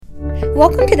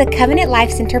Welcome to the Covenant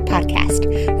Life Center podcast.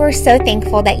 We're so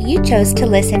thankful that you chose to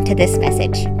listen to this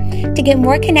message. To get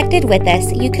more connected with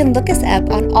us, you can look us up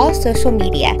on all social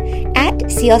media at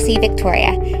CLC Victoria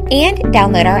and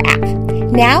download our app.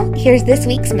 Now, here's this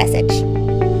week's message.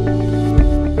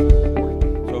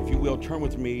 So if you will, turn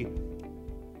with me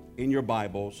in your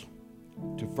Bibles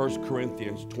to 1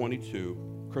 Chronicles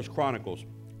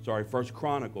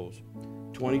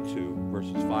 22,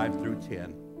 verses 5 through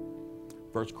 10.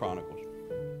 1 Chronicles.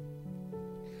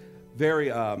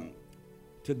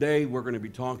 Today we're going to be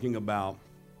talking about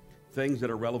things that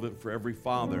are relevant for every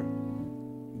father,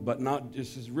 but not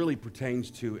just as really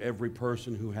pertains to every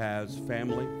person who has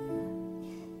family.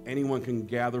 Anyone can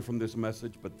gather from this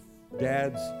message, but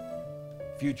dads,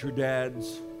 future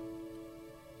dads,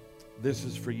 this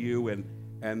is for you,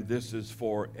 and this is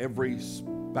for every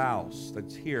spouse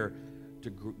that's here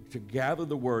to gather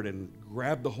the word and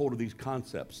grab the hold of these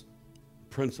concepts,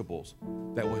 principles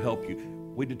that will help you.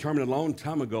 We determined a long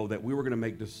time ago that we were going to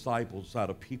make disciples out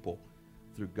of people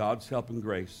through God's help and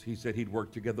grace. He said he'd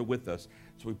work together with us.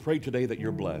 So we pray today that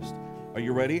you're blessed. Are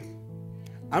you ready?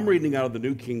 I'm reading out of the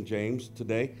New King James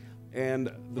today, and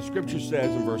the scripture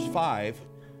says in verse 5,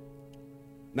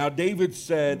 "Now David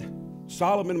said,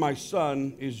 Solomon my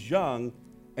son is young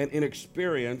and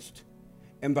inexperienced,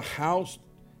 and the house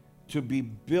to be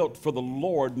built for the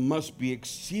Lord must be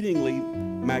exceedingly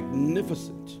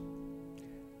magnificent,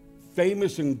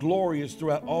 famous and glorious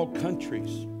throughout all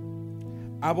countries.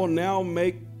 I will now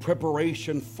make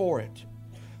preparation for it.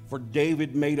 For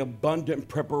David made abundant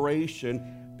preparation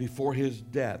before his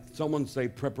death." Someone say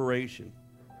preparation.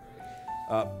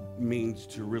 Means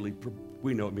to really,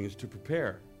 we know it means to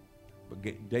prepare.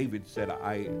 But David said,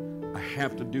 I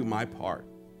have to do my part.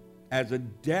 As a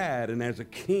dad and as a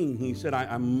king, he said,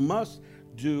 I must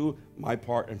do my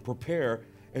part and prepare.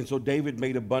 And so David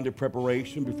made abundant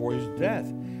preparation before his death.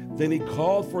 Then he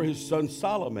called for his son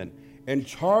Solomon and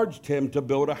charged him to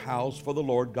build a house for the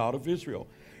Lord God of Israel.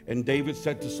 And David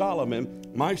said to Solomon,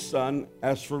 "My son,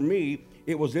 as for me,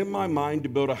 it was in my mind to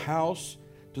build a house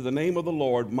to the name of the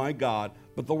Lord my God.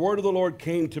 But the word of the Lord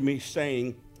came to me,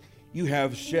 saying, You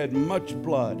have shed much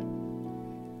blood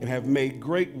and have made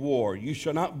great war. You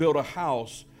shall not build a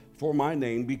house for my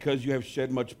name, because you have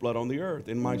shed much blood on the earth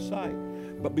in my sight.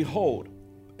 But behold,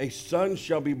 a son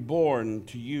shall be born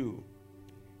to you,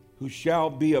 who shall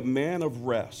be a man of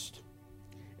rest.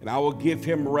 And I will give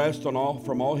him rest from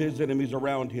all his enemies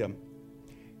around him.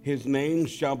 His name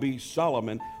shall be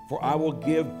Solomon, for I will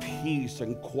give peace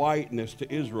and quietness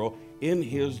to Israel in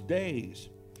his days.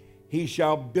 He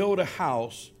shall build a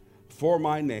house for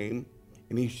my name,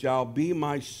 and he shall be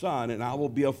my son, and I will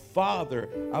be a father.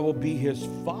 I will be his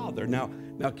father." Now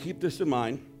keep this in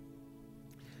mind.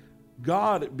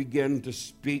 God began to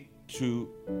speak to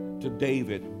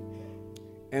David,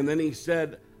 and then he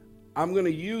said, I'm going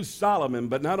to use Solomon,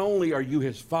 but not only are you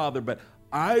his father, but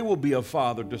I will be a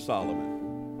father to Solomon.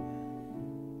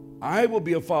 I will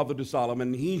be a father to Solomon,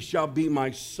 and he shall be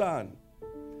my son,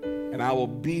 and I will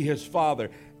be his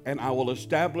father, and I will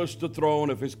establish the throne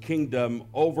of his kingdom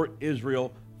over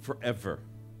Israel forever.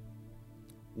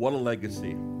 What a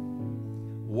legacy.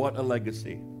 What a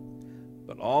legacy.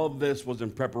 But all of this was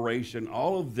in preparation.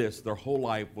 All of this, their whole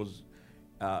life was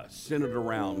centered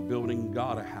around building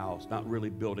God a house, not really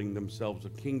building themselves a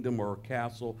kingdom or a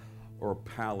castle or a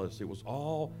palace. It was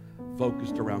all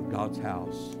focused around God's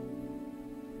house.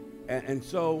 And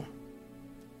so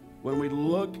when we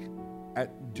look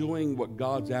at doing what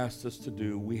God's asked us to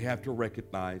do, we have to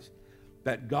recognize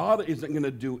that God isn't going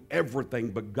to do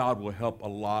everything, but God will help a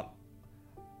lot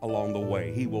along the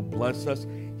way. He will bless us.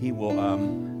 He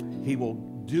will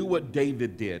do what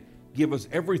David did, give us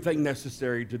everything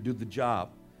necessary to do the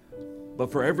job.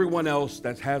 But for everyone else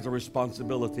that has a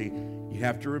responsibility, you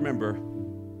have to remember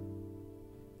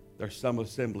there's some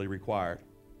assembly required.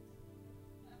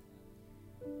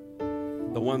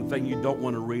 The one thing you don't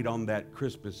want to read on that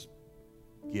Christmas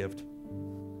gift,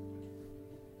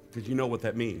 because you know what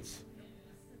that means.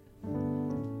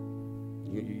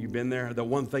 You've been there? The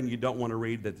one thing you don't want to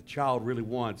read that the child really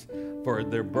wants for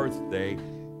their birthday,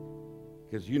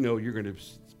 because you know you're going to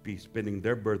be spending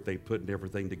their birthday putting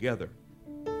everything together.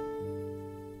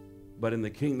 But in the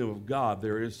kingdom of God,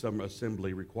 there is some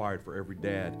assembly required for every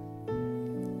dad.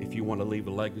 If you want to leave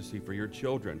a legacy for your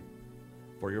children,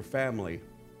 for your family,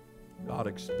 God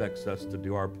expects us to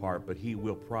do our part, but he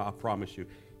will, I promise you,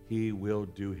 he will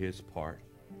do his part.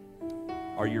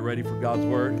 Are you ready for God's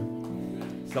word?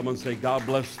 Someone say, God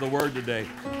bless the word today.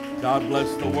 God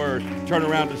bless the word. Turn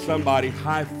around to somebody,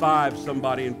 high five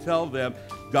somebody, and tell them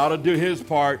God will do his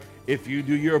part if you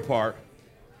do your part.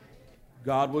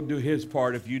 God will do his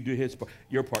part if you do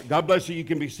your part. God bless you. You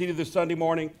can be seated this Sunday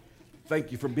morning.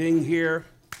 Thank you for being here.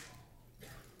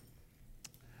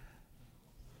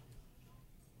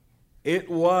 It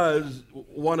was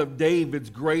one of David's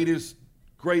greatest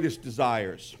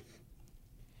desires.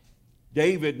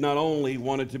 David not only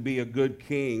wanted to be a good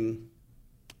king,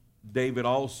 David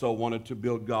also wanted to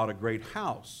build God a great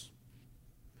house.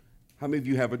 How many of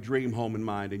you have a dream home in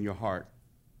mind in your heart?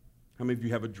 How many of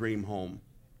you have a dream home?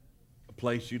 A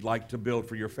place you'd like to build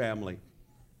for your family?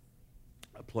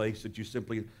 A place that you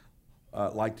simply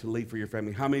like to leave for your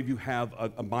family? How many of you have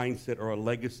a mindset or a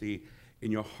legacy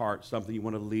in your heart, something you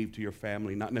want to leave to your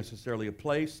family? Not necessarily a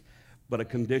place, but a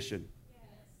condition.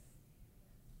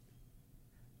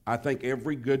 I think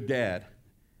every good dad,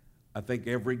 I think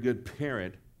every good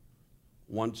parent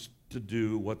wants to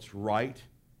do what's right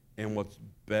and what's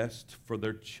best for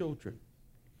their children.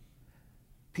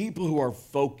 People who are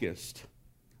focused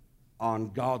on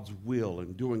God's will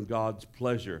and doing God's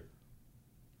pleasure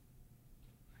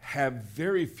have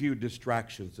very few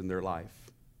distractions in their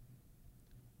life.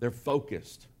 They're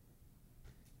focused.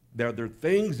 There are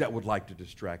things that would like to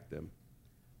distract them.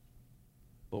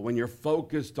 But when you're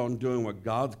focused on doing what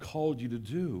God's called you to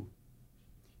do,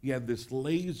 you have this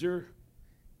laser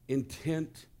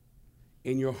intent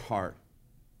in your heart.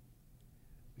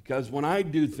 Because when I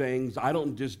do things, I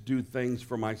don't just do things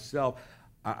for myself.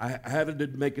 I had to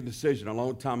make a decision a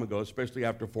long time ago, especially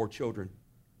after 4 children.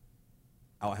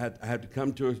 I had to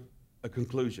come to a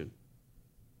conclusion.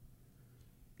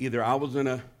 Either I was going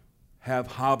to have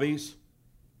hobbies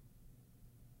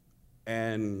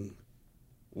and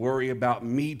worry about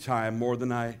me time more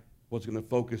than I was going to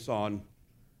focus on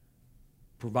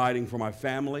providing for my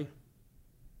family,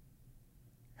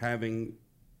 having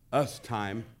us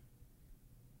time.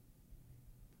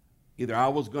 Either I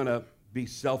was going to be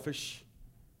selfish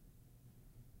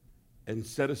and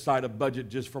set aside a budget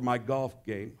just for my golf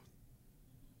game,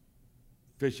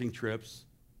 fishing trips.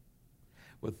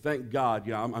 Well, thank God,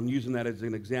 I'm using that as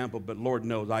an example, but Lord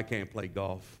knows I can't play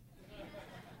golf.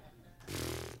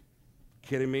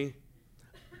 Kidding me?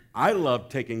 I love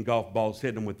taking golf balls,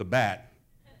 hitting them with the bat.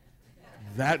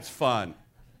 That's fun.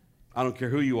 I don't care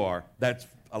who you are. That's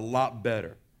a lot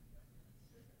better.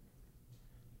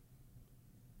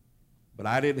 But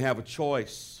I didn't have a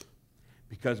choice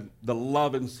because the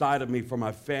love inside of me for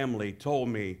my family told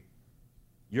me,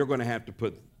 you're going to have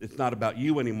to it's not about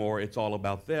you anymore, it's all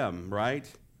about them, right?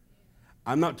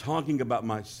 I'm not talking about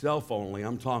myself only,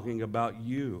 I'm talking about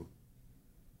you.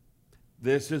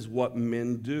 This is what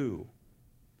men do.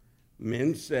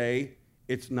 Men say,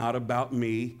 it's not about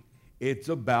me, it's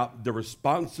about the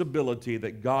responsibility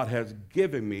that God has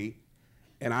given me,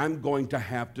 and I'm going to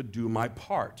have to do my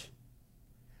part.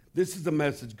 This is the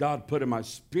message God put in my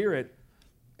spirit,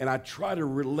 and I try to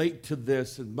relate to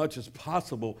this as much as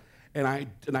possible, and I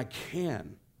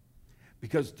can,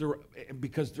 because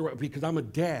I'm a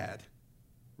dad,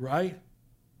 right?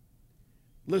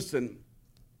 Listen,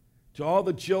 to all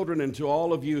the children and to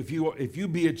all of you, if you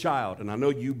be a child, and I know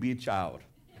you be a child,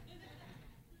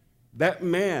 that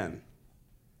man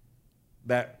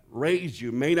that raised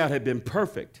you may not have been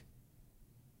perfect,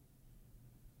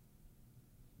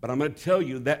 but I'm going to tell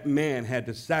you that man had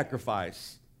to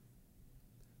sacrifice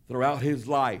throughout his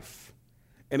life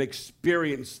and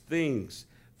experience things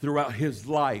throughout his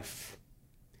life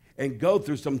and go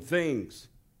through some things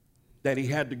that he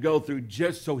had to go through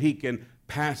just so he can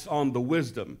pass on the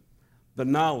wisdom, the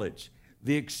knowledge,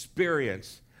 the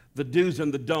experience, the do's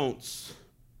and the don'ts.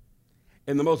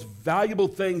 And the most valuable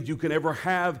things you can ever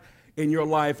have in your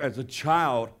life as a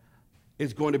child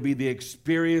is going to be the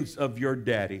experience of your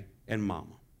daddy and mama.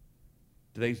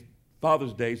 Today's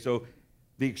Father's Day, so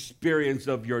the experience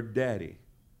of your daddy.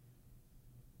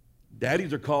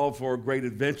 Daddies are called for a great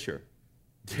adventure.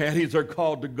 Daddies are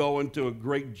called to go into a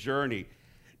great journey.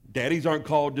 Daddies aren't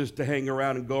called just to hang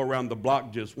around and go around the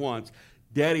block just once.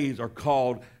 Daddies are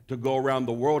called to go around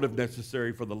the world if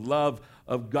necessary for the love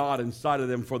of God inside of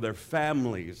them for their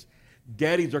families.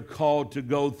 Daddies are called to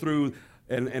go through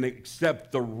and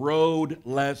accept the road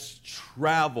less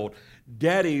traveled.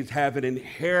 Daddies have an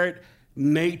inherent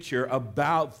nature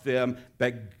about them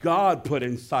that God put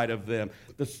inside of them.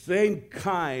 The same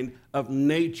kind of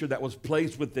nature that was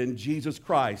placed within Jesus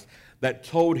Christ that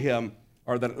told him,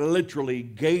 or that literally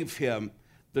gave him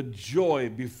the joy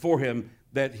before him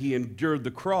that he endured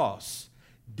the cross.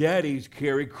 Daddies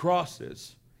carry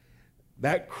crosses.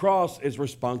 That cross is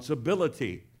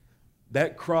responsibility.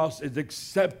 That cross is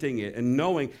accepting it and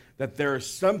knowing that there are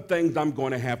some things I'm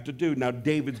going to have to do. Now,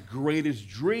 David's greatest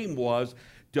dream was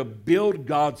to build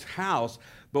God's house,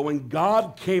 But when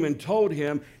God came and told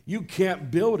him, you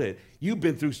can't build it. You've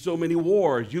been through so many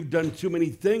wars. You've done too many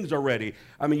things already.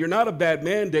 I mean, you're not a bad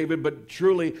man, David, but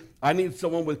truly, I need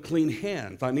someone with clean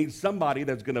hands. I need somebody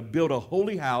that's going to build a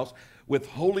holy house with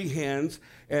holy hands,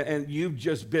 and you've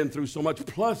just been through so much.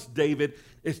 Plus, David,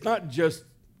 it's not just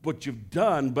what you've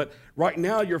done, but right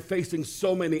now you're facing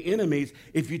so many enemies.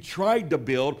 If you tried to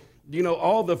build,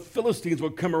 all the Philistines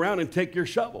would come around and take your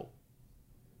shovel.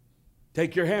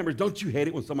 Take your hammers. Don't you hate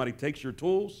it when somebody takes your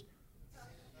tools?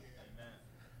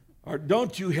 Or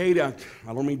don't you hate it?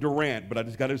 I don't mean to rant, but I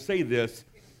just got to say this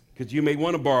because you may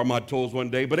want to borrow my tools one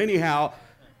day. But anyhow,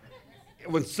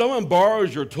 when someone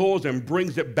borrows your tools and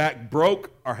brings it back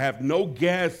broke or have no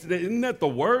gas, isn't that the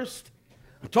worst?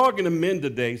 I'm talking to men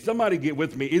today. Somebody get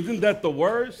with me. Isn't that the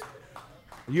worst?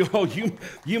 You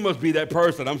must be that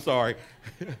person. I'm sorry.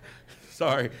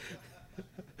 Sorry.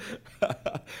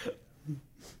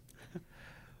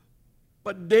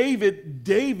 But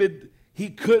David, he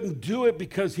couldn't do it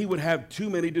because he would have too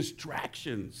many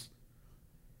distractions.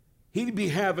 He'd be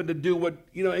having to do what,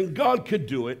 and God could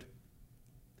do it.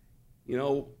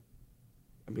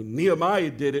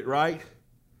 Nehemiah did it, right?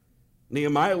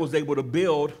 Nehemiah was able to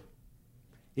build.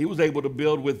 He was able to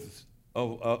build with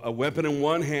a weapon in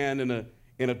one hand and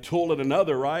a tool in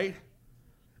another, right?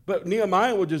 But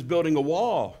Nehemiah was just building a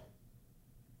wall.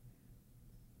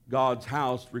 God's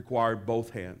house required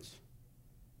both hands.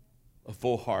 A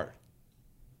full heart,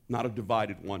 not a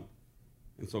divided one.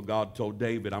 And so God told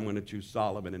David, I'm going to choose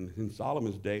Solomon. And in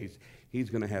Solomon's days, he's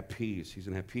going to have peace. He's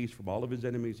going to have peace from all of his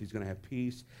enemies. He's going to have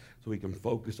peace so he can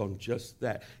focus on just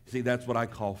that. See, that's what I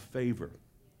call favor.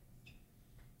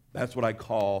 That's what I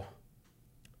call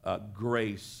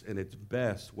grace. And it's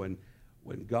best when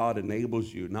God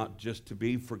enables you not just to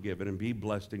be forgiven and be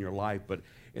blessed in your life, but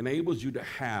enables you to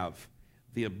have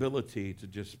the ability to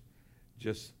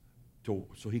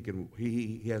so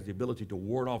he has the ability to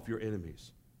ward off your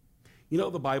enemies.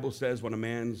 The Bible says when a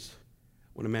man's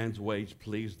ways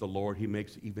please the Lord, he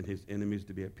makes even his enemies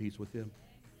to be at peace with him.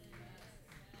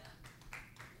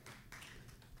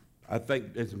 I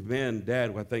think as men,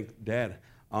 Dad,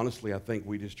 honestly, I think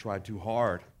we just try too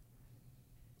hard.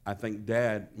 I think,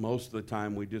 Dad, most of the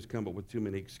time we just come up with too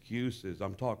many excuses.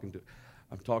 I'm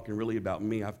talking really about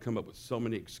me. I've come up with so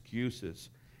many excuses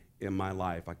in my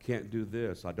life. I can't do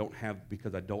this.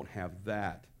 Because I don't have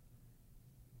that.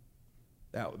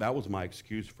 That was my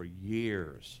excuse for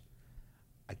years.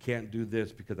 I can't do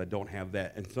this because I don't have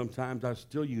that. And sometimes I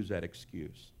still use that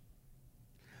excuse.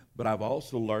 But I've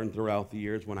also learned throughout the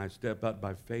years when I step out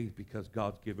by faith because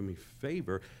God's given me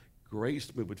favor,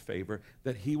 graced me with favor,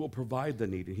 that he will provide the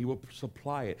need and he will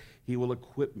supply it. He will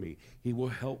equip me. He will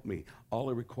help me. All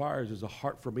it requires is a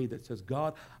heart for me that says,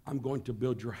 God, I'm going to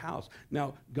build your house.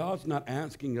 Now, God's not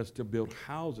asking us to build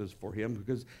houses for him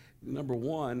because, number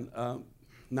one,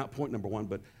 not point number one,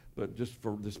 but just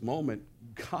for this moment,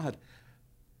 God,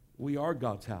 we are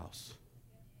God's house.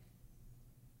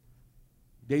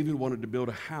 David wanted to build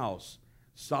a house.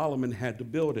 Solomon had to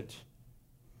build it.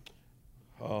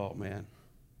 Oh, man.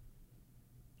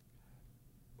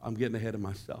 I'm getting ahead of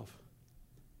myself.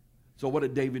 So what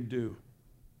did David do?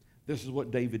 This is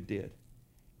what David did.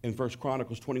 In 1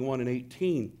 Chronicles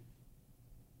 21:18,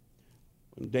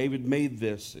 when David made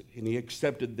this and he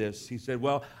accepted this, he said,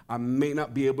 well, I may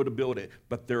not be able to build it,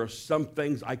 but there are some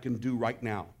things I can do right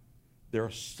now. There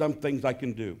are some things I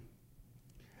can do.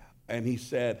 And he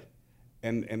said,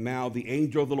 and now the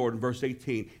angel of the Lord, in verse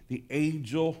 18, the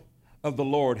angel of the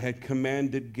Lord had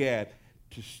commanded Gad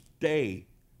to say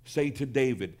to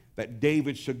David that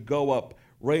David should go up,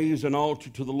 raise an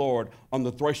altar to the Lord on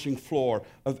the threshing floor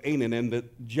of Anan and the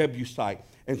Jebusite.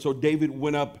 And so David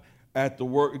went up at the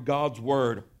word, God's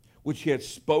word, which he had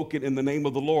spoken in the name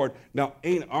of the Lord. Now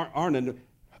Arnan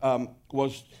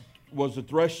was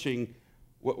threshing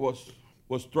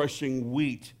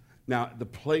wheat. Now, the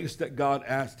place that God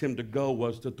asked him to go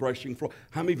was the threshing floor.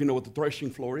 How many of you know what the threshing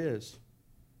floor is?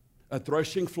 A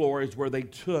threshing floor is where they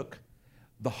took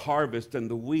the harvest and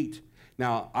the wheat.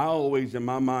 Now, I always, in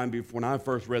my mind, when I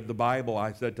first read the Bible,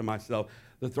 I said to myself,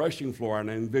 the threshing floor, and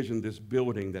I envisioned this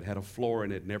building that had a floor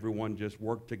in it, and everyone just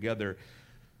worked together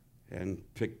and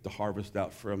picked the harvest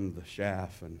out from the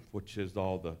chaff, and which is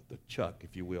all the chuck,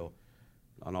 if you will,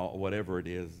 on all whatever it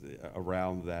is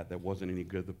around that wasn't any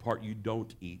good, the part you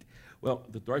don't eat. Well,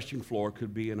 the threshing floor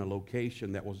could be in a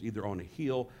location that was either on a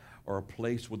hill or a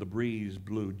place where the breeze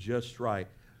blew just right,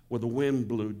 where the wind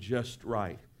blew just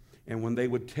right. And when they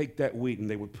would take that wheat and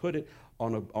they would put it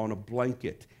on a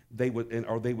blanket, they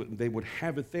would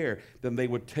have it there. Then they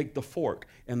would take the fork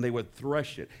and they would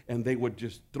thresh it and they would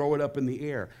just throw it up in the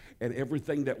air. And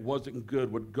everything that wasn't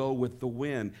good would go with the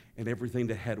wind, and everything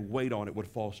that had weight on it would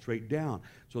fall straight down.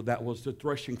 So that was the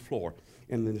threshing floor.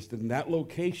 And then it's in that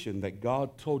location that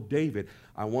God told David,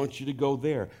 I want you to go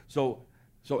there. So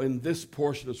in this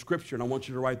portion of Scripture, and I want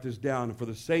you to write this down, and for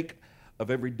the sake of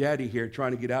every daddy here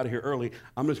trying to get out of here early,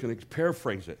 I'm just going to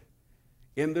paraphrase it.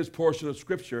 In this portion of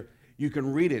Scripture, you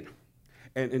can read it,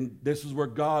 and this is where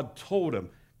God told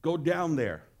him, go down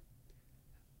there.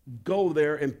 Go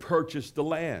there and purchase the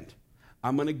land.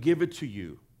 I'm going to give it to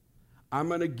you. I'm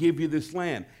going to give you this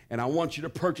land, and I want you to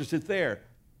purchase it there.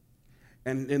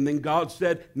 And then God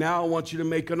said, now I want you to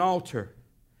make an altar.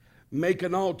 Make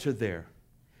an altar there.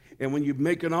 And when you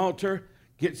make an altar,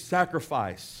 get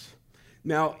sacrifice.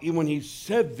 Now, when he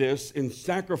said this in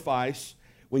sacrifice,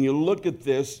 when you look at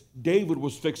this, David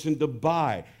was fixing to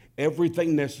buy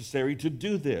everything necessary to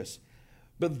do this.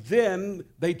 But then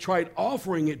they tried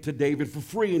offering it to David for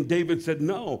free, and David said,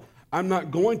 no, I'm not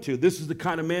going to. This is the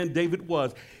kind of man David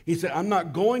was. He said, I'm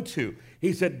not going to.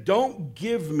 He said, don't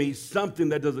give me something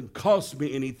that doesn't cost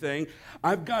me anything.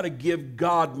 I've got to give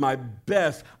God my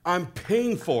best. I'm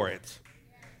paying for it.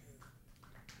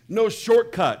 No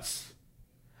shortcuts.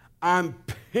 I'm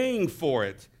paying for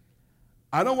it.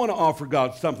 I don't want to offer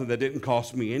God something that didn't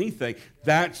cost me anything.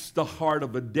 That's the heart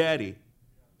of a daddy.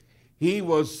 He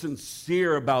was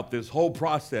sincere about this whole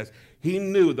process. He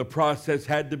knew the process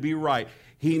had to be right.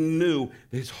 He knew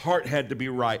his heart had to be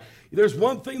right. There's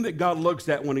one thing that God looks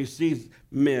at when he sees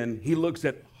men. He looks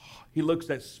at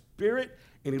spirit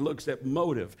and he looks at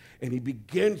motive, and he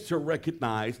begins to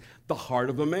recognize the heart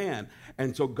of a man.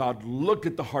 And so God looked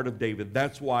at the heart of David.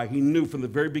 That's why he knew from the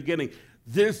very beginning,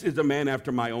 this is a man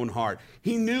after my own heart.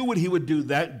 He knew what he would do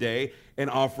that day in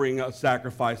offering a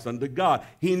sacrifice unto God.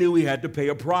 He knew he had to pay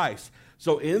a price.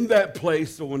 So in that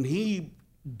place, so when he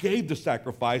gave the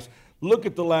sacrifice, look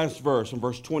at the last verse in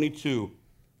verse 22.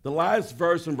 The last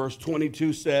verse in verse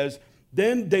 22 says,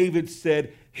 then David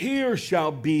said, here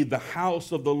shall be the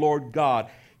house of the Lord God.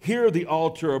 Here the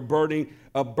altar of burnt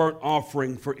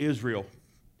offering for Israel.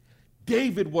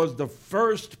 David was the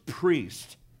first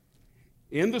priest.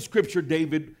 In the Scripture,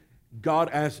 God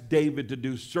asked David to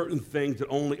do certain things that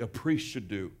only a priest should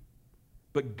do.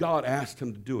 But God asked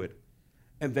him to do it.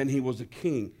 And then he was a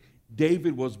king.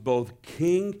 David was both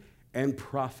king and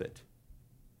prophet.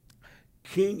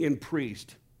 King and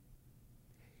priest.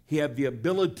 He had the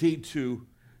ability to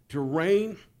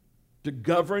reign, to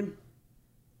govern,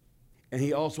 and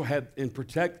he also had and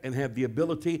protect and have the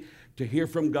ability to hear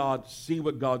from God, see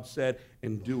what God said,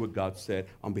 and do what God said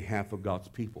on behalf of God's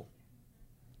people.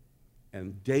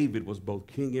 And David was both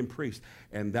king and priest,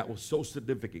 and that was so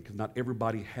significant because not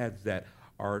everybody had that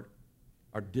or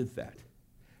did that.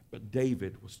 But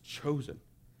David was chosen.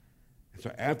 And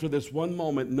so after this one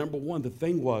moment, number one, the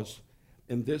thing was,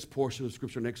 in this portion of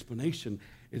Scripture, an explanation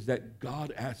is that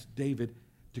God asked David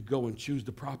to go and choose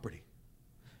the property.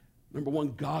 Number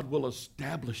one, God will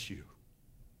establish you.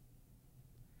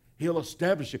 He'll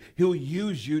establish you. He'll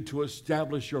use you to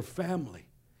establish your family.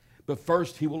 But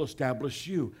first, he will establish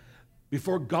you.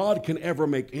 Before God can ever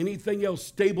make anything else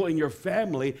stable in your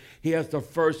family, he has to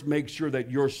first make sure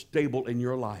that you're stable in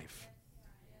your life.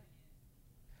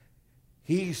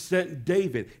 He sent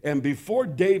David, and before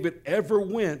David ever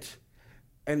went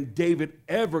and David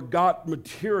ever got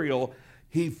material,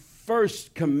 he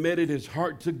first committed his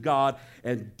heart to God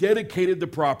and dedicated the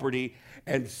property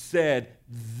and said,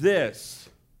 this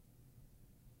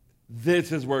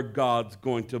is where God's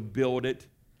going to build it.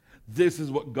 This is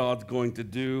what God's going to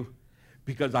do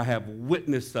because I have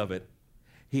witness of it.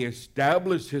 He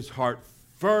established his heart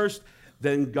first,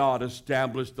 then God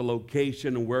established the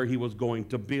location and where he was going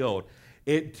to build.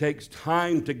 It takes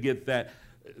time to get that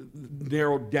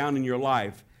narrowed down in your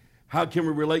life. How can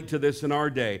we relate to this in our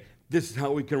day? This is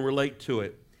how we can relate to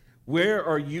it. Where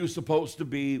are you supposed to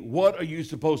be? What are you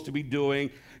supposed to be doing?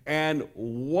 And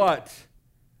what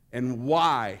and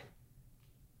why?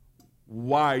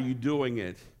 Why are you doing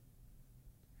it?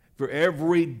 For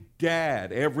every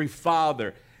dad, every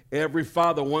father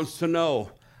wants to know,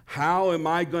 how am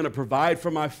I going to provide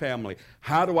for my family?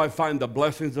 How do I find the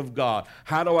blessings of God?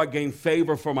 How do I gain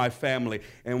favor for my family?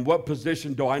 And what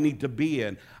position do I need to be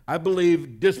in? I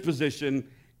believe disposition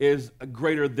is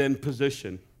greater than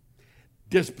position.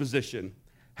 Disposition,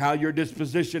 how your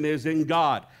disposition is in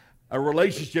God. A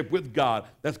relationship with God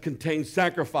that contains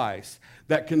sacrifice,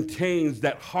 that contains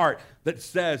that heart that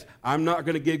says, I'm not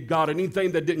going to give God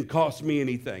anything that didn't cost me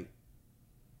anything.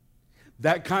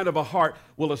 That kind of a heart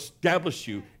will establish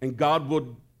you, and God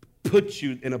will put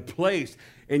you in a place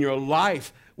in your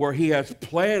life where he has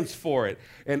plans for it.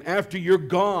 And after you're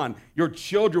gone, your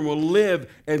children will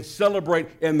live and celebrate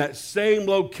in that same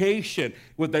location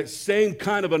with that same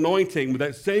kind of anointing, with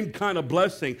that same kind of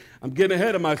blessing. I'm getting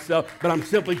ahead of myself, but I'm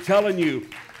simply telling you,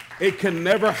 it can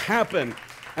never happen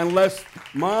unless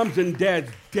moms and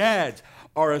dads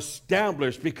are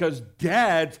established, because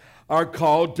dads are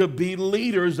called to be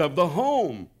leaders of the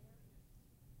home.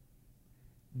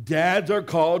 Dads are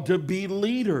called to be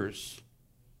leaders.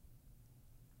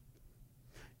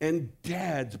 And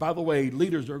dads, by the way,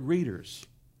 leaders are greeters.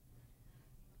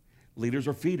 Leaders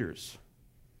are feeders.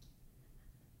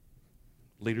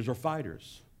 Leaders are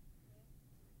fighters.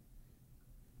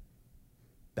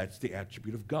 That's the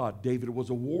attribute of God. David was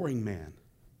a warring man.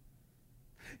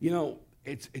 You know,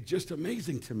 it's just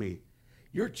amazing to me.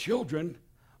 Your children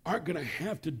aren't going to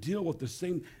have to deal with the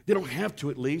same, they don't have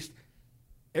to at least.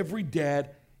 Every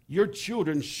dad, your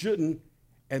children shouldn't,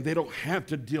 and they don't have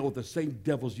to deal with the same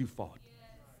devils you fought.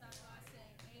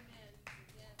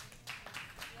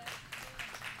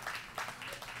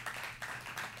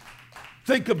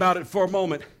 Think about it for a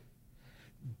moment.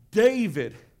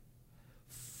 David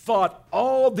fought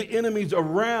all the enemies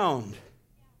around.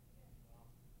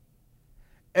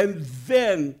 And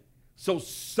then, so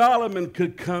Solomon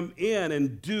could come in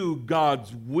and do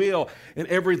God's will and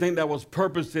everything that was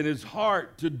purposed in his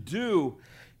heart to do.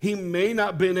 He may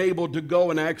not have been able to go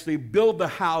and actually build the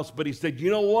house, but he said, you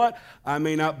know what? I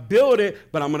may not build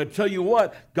it, but I'm going to tell you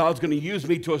what, God's going to use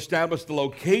me to establish the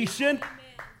location.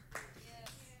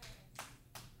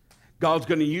 God's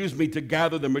going to use me to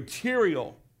gather the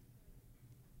material.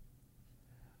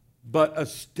 But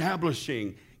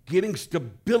establishing, getting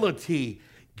stability,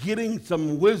 getting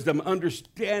some wisdom,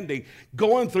 understanding,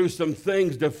 going through some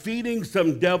things, defeating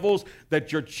some devils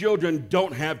that your children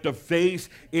don't have to face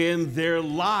in their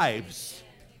lives.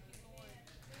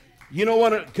 You know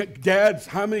what, dads,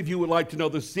 how many of you would like to know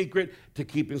the secret to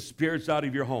keeping spirits out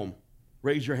of your home?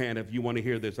 Raise your hand if you want to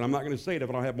hear this. And I'm not going to say it if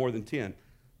I don't have more than 10.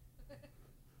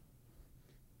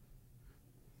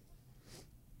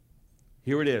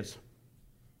 Here it is.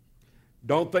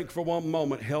 Don't think for one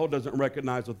moment hell doesn't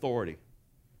recognize authority.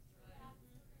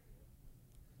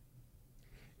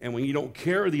 And when you don't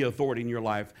carry the authority in your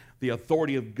life, the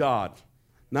authority of God,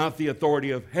 not the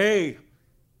authority of, hey,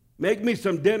 make me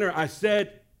some dinner. I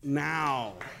said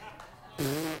now.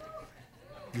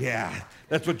 Yeah,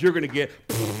 that's what you're going to get.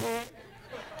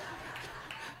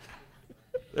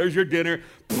 There's your dinner.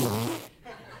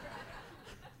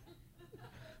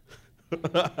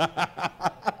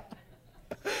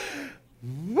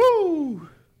 Woo!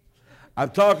 I'm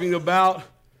talking about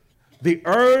the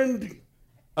earned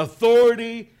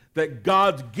authority that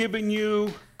God's given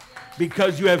you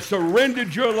because you have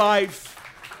surrendered your life.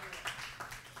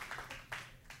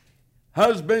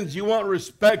 Husbands, you want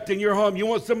respect in your home. You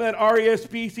want some of that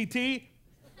R-E-S-P-E-C-T?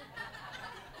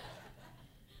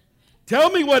 Tell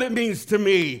me what it means to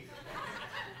me.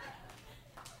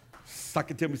 Suck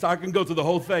it to me so I can go through the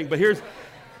whole thing. But here's,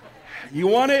 you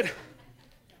want it?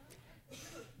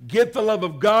 Get the love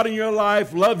of God in your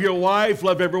life. Love your wife.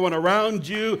 Love everyone around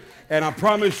you. And I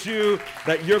promise you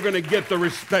that you're going to get the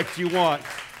respect you want.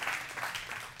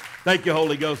 Thank you,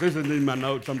 Holy Ghost. This isn't in my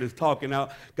notes. I'm just talking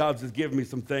out. God's just giving me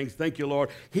some things. Thank you, Lord.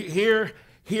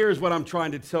 Here's what I'm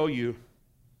trying to tell you.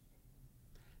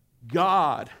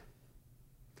 God,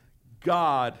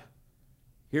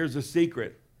 here's the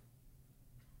secret.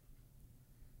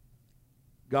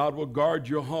 God will guard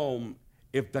your home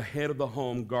if the head of the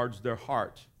home guards their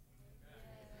heart.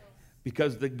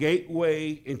 Because the gateway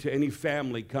into any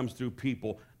family comes through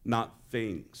people, not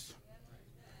things.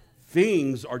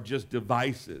 Things are just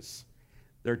devices.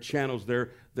 They're channels. They're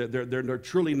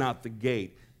truly not the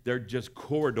gate. They're just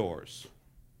corridors.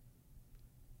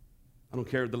 I don't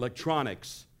care the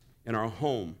electronics in our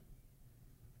home.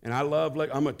 And I'm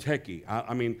a techie.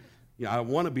 I mean, I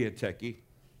want to be a techie.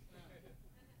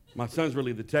 My son's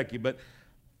really the techie, but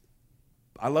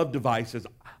I love devices.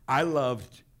 I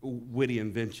loved witty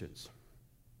inventions.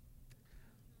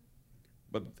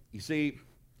 But you see,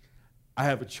 I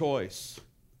have a choice,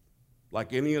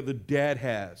 like any other dad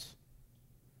has.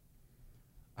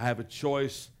 I have a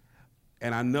choice,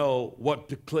 and I know what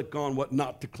to click on, what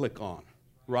not to click on,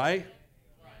 right?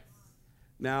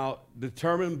 Now,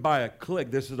 determined by a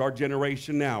click, this is our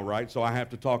generation now, right? So I have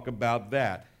to talk about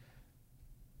that.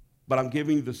 But I'm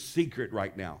giving you the secret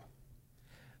right now.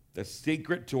 The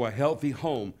secret to a healthy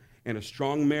home and a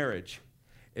strong marriage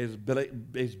is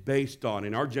based on,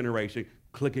 in our generation,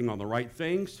 clicking on the right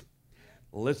things,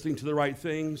 listening to the right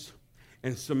things,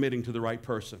 and submitting to the right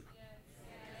person.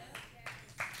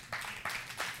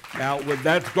 Now, when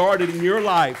that's guarded in your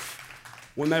life,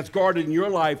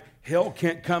 hell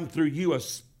can't come through you. A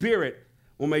spirit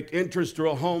will make entrance to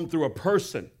a home through a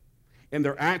person and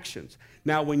their actions.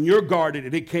 Now, when you're guarded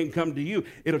and it can't come to you,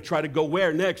 it'll try to go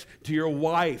where next? To your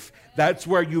wife. That's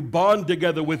where you bond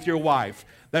together with your wife.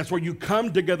 That's where you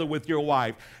come together with your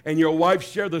wife. And your wife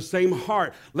share the same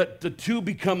heart. Let the two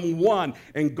become one,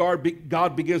 and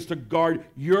God begins to guard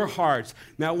your hearts.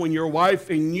 Now, when your wife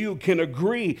and you can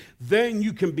agree, then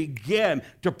you can begin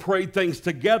to pray things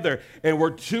together. And where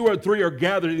 2 or 3 are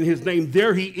gathered in his name,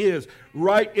 there he is,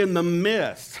 right in the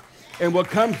midst. And what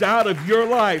comes out of your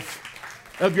life,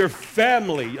 of your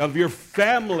family,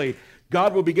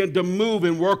 God will begin to move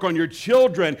and work on your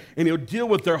children, and he'll deal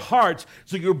with their hearts.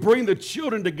 So you bring the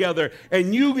children together,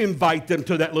 and you invite them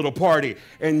to that little party,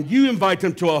 and you invite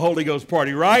them to a Holy Ghost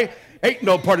party, right? Ain't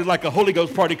no party like a Holy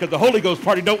Ghost party, because the Holy Ghost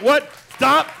party don't what?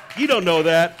 Stop. You don't know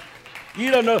that. You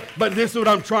don't know. But this is what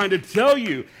I'm trying to tell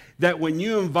you, that when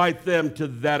you invite them to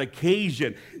that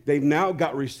occasion, they've now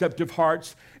got receptive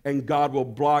hearts, and God will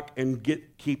block and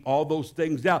keep all those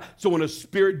things out. So when a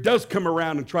spirit does come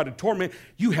around and try to torment,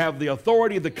 you have the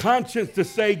authority, the conscience to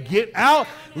say, get out,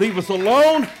 leave us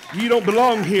alone, you don't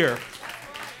belong here.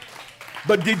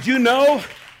 But did you know,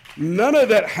 none of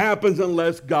that happens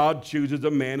unless God chooses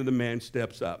a man and the man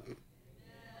steps up.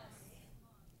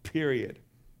 Period.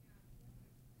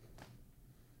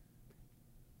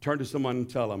 Turn to someone and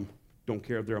tell them, don't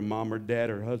care if they're a mom or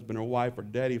dad or husband or wife or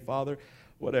daddy, father,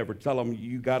 whatever. Tell them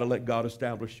you got to let God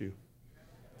establish you.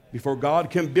 Before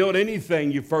God can build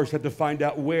anything, you first have to find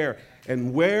out where.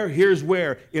 And where, here's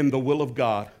where, in the will of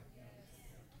God.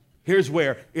 Here's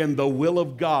where, in the will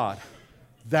of God.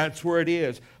 That's where it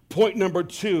is. Point number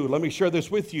 2, let me share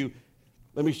this with you.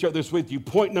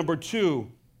 Point number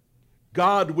 2,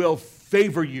 God will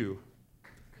favor you.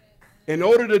 In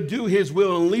order to do his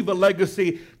will and leave a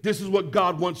legacy, this is what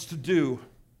God wants to do.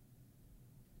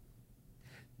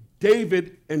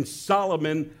 David and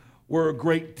Solomon were a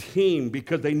great team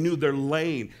because they knew their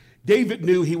lane. David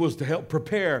knew he was to help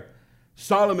prepare.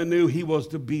 Solomon knew he was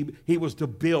to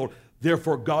build.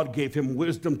 Therefore, God gave him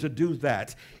wisdom to do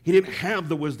that. He didn't have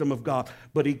the wisdom of God,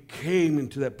 but he came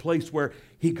into that place where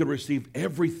he could receive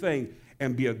everything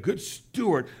and be a good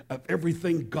steward of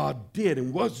everything God did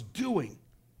and was doing.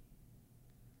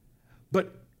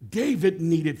 But David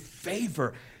needed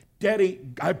favor. Daddy,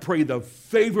 I pray the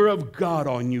favor of God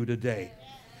on you today.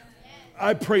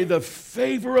 I pray the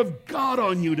favor of God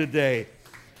on you today.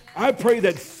 I pray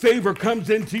that favor comes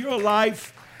into your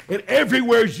life, and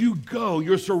everywhere you go,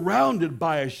 you're surrounded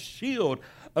by a shield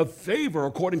of favor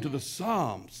according to the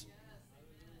Psalms.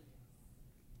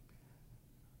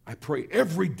 I pray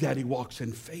every daddy walks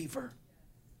in favor,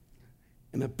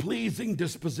 in a pleasing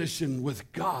disposition with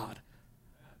God,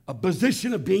 a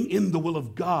position of being in the will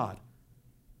of God.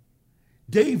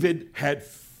 David had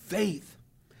faith.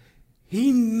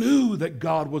 He knew that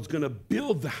God was going to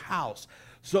build the house.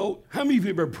 So how many of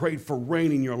you have ever prayed for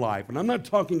rain in your life? And I'm not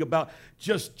talking about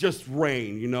just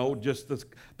rain, just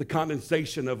the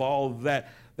condensation of all of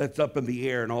that that's up in the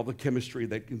air and all the chemistry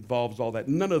that involves all that.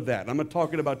 None of that. I'm not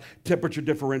talking about temperature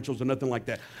differentials or nothing like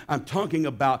that. I'm talking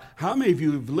about how many of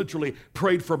you have literally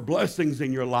prayed for blessings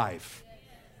in your life?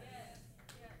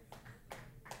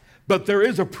 But there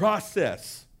is a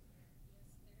process.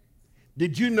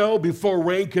 Did you know before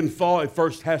rain can fall, it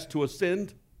first has to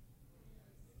ascend?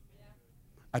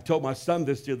 I told my son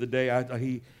this the other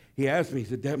day. He asked me, he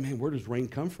said, Dad, man, where does rain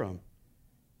come from?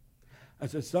 I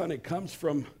said, son, it comes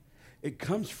from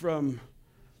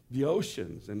the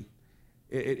oceans. And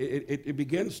it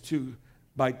begins to,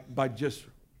 by just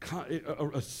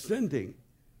ascending.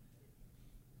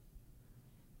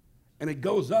 And it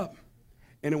goes up.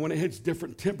 And when it hits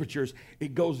different temperatures,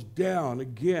 it goes down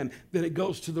again. Then it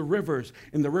goes to the rivers,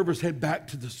 and the rivers head back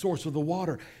to the source of the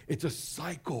water. It's a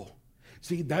cycle.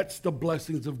 See, that's the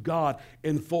blessings of God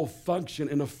in full function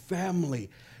in a family.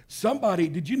 Somebody,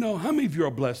 did you know, how many of you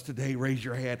are blessed today? Raise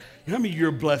your hand. How many of you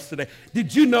are blessed today?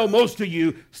 Did you know most of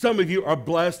you, some of you are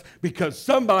blessed because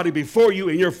somebody before you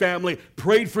in your family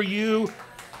prayed for you?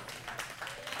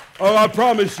 Oh, I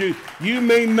promise you, you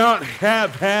may not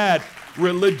have had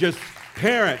religious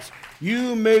parents.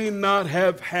 You may not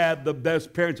have had the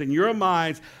best parents in your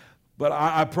minds, but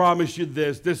I promise you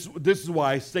this is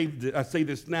why I say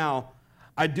this now.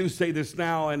 I do say this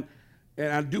now, and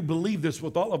I do believe this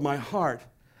with all of my heart.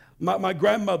 My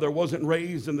grandmother wasn't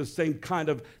raised in the same kind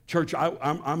of church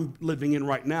I'm living in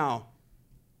right now.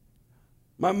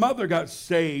 My mother got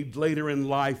saved later in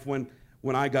life when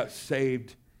I got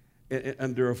saved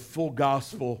under a full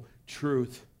gospel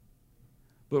truth.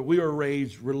 But we were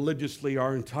raised religiously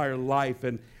our entire life,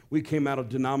 and We came out of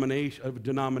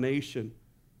denomination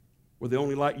where the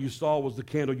only light you saw was the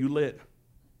candle you lit.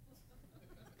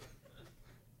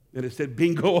 And it said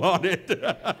bingo on it.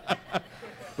 But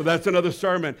that's another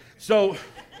sermon. So,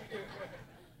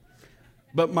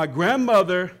 but my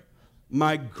grandmother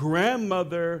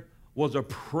was a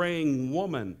praying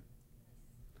woman.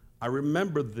 I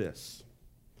remember this.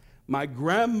 My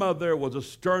grandmother was a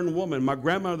stern woman. My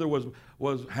grandmother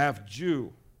was half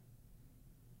Jew.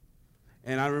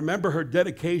 And I remember her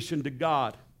dedication to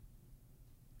God.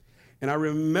 And I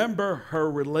remember her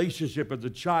relationship as a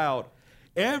child.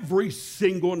 Every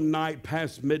single night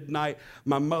past midnight,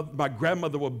 my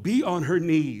grandmother would be on her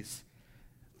knees.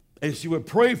 And she would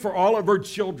pray for all of her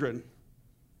children.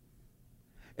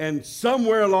 And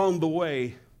somewhere along the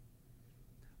way,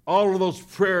 all of those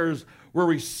prayers were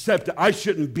receptive. I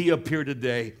shouldn't be up here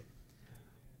today.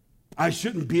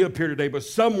 But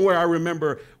somewhere I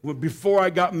remember before I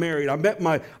got married,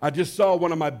 I just saw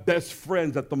one of my best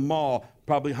friends at the mall,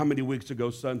 probably how many weeks ago,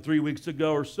 son? 3 weeks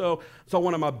ago or so. Saw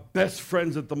one of my best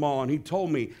friends at the mall, and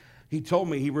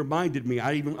he reminded me,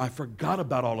 I forgot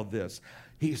about all of this.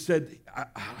 He said, I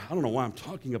don't know why I'm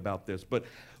talking about this, but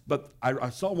I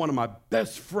saw one of my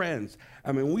best friends.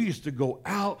 I mean, we used to go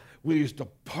out, we used to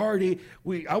party.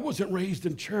 I wasn't raised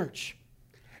in church.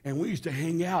 And we used to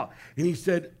hang out. And he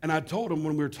said, and I told him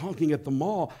when we were talking at the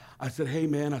mall, I said, hey,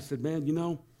 man, you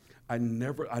know, I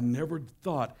never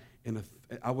thought,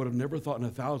 I would have never thought in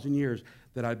 1,000 years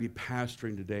that I'd be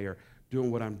pastoring today or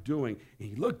doing what I'm doing. And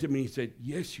he looked at me and he said,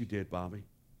 yes, you did, Bobby.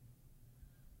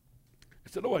 I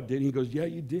said, oh, I did. And he goes, yeah,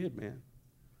 you did, man.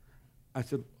 I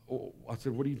said,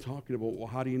 what are you talking about? Well,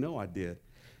 how do you know I did?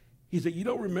 He said, you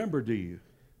don't remember, do you?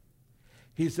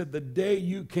 He said, the day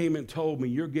you came and told me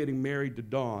you're getting married to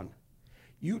Dawn,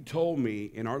 you told me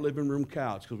in our living room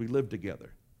couch, because we lived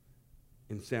together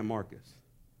in San Marcos.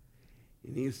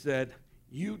 And he said,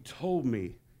 you told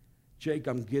me, Jake,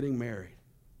 I'm getting married.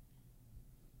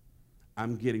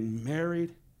 I'm getting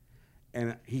married.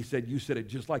 And he said, you said it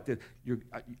just like this.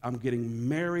 I'm getting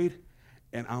married,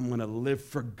 and I'm going to live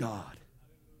for God.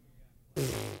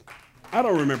 I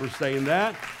don't remember saying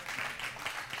that.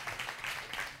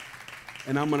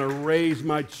 And I'm going to raise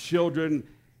my children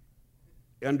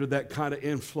under that kind of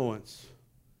influence.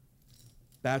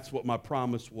 That's what my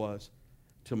promise was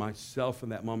to myself in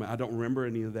that moment. I don't remember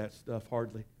any of that stuff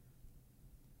hardly.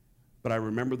 But I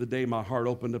remember the day my heart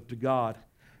opened up to God.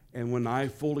 And when I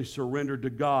fully surrendered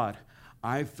to God,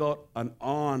 I felt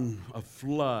a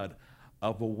flood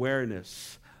of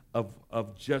awareness,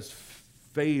 of just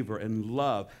favor and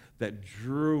love that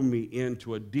drew me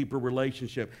into a deeper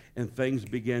relationship, and things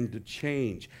began to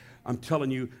change. I'm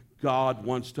telling you, God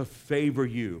wants to favor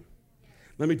you.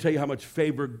 Let me tell you how much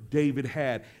favor David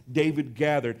had. David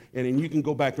gathered, and you can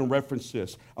go back and reference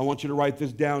this. I want you to write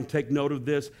this down, take note of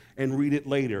this, and read it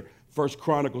later. 1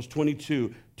 Chronicles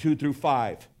 22, 2 through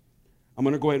 5. I'm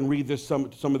going to go ahead and read this, some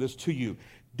of this to you.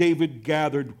 David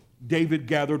gathered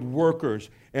workers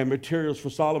and materials for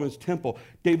Solomon's temple.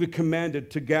 David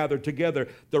commanded to gather together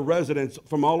the residents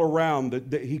from all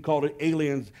around, he called it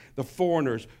aliens, the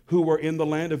foreigners who were in the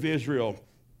land of Israel.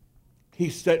 He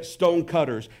set stone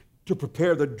cutters to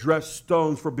prepare the dressed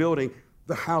stones for building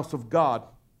the house of God.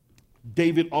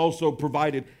 David also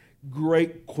provided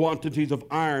great quantities of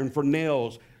iron for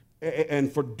nails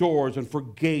and for doors and for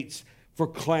gates, for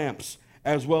clamps,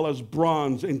 as well as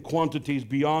bronze in quantities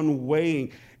beyond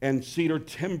weighing, and cedar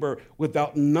timber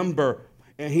without number.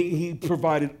 And he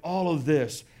provided all of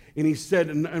this. And he said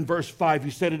in verse 5,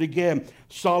 he said it again,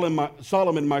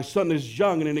 Solomon, my son, is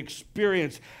young and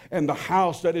inexperienced, and the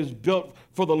house that is built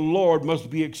for the Lord must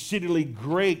be exceedingly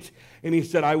great. And he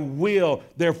said, I will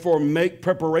therefore make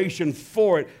preparation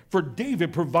for it. For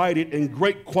David provided in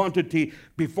great quantity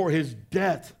before his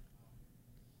death.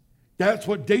 That's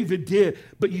what David did.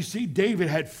 But you see, David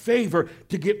had favor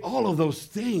to get all of those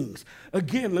things.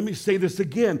 Again, let me say this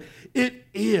again. It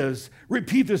is,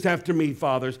 repeat this after me,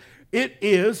 fathers. It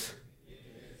is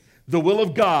the will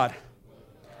of God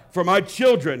for my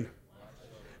children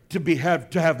to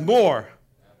have more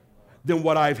than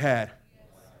what I've had.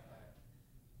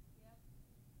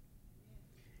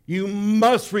 You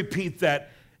must repeat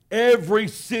that every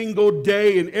single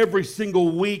day and every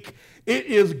single week. It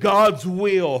is God's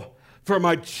will for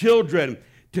my children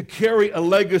to carry a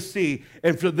legacy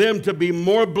and for them to be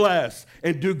more blessed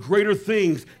and do greater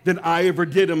things than I ever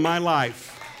did in my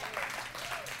life.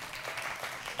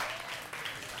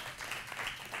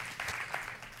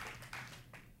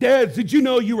 Dads, did you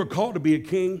know you were called to be a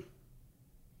king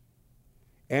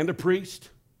and a priest?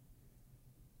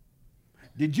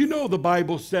 Did you know the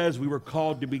Bible says we were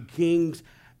called to be kings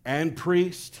and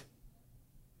priests?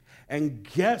 And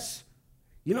guess,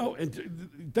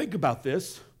 and think about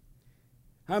this.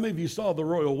 How many of you saw the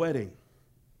royal wedding?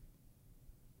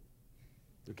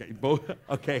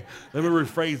 Okay, let me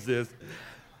rephrase this.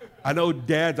 I know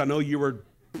dads, I know you were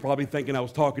probably thinking I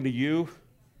was talking to you.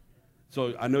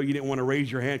 So I know you didn't want to raise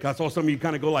your hand, because I saw some of you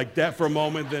kind of go like that for a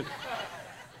moment. Then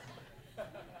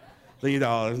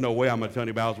there's no way I'm going to tell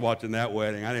anybody I was watching that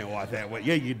wedding. I didn't watch that wedding.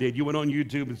 Yeah, you did. You went on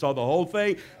YouTube and saw the whole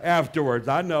thing afterwards.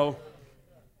 I know.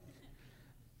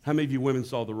 How many of you women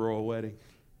saw the royal wedding?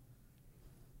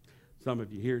 Some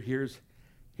of you. Here's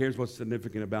what's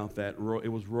significant about that. It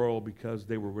was royal because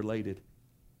they were related.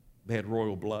 They had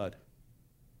royal blood.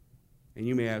 And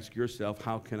you may ask yourself,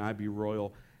 how can I be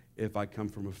royal if I come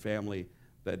from a family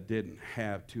that didn't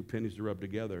have two pennies to rub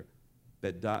together,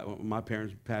 that died? When my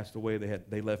parents passed away,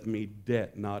 they left me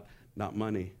debt, not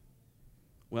money.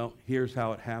 Well, here's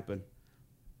how it happened.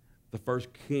 The first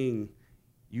king,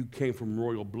 you came from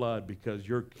royal blood because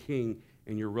your king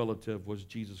and your relative was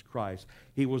Jesus Christ.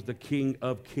 He was the King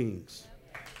of Kings.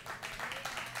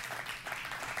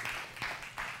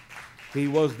 He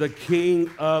was the King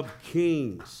of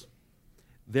Kings.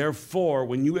 Therefore,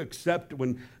 when you accept,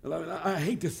 I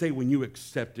hate to say when you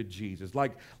accepted Jesus,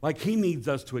 like he needs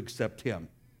us to accept him.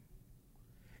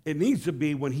 It needs to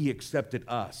be when he accepted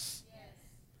us. Yes.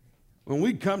 When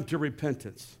we come to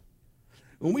repentance,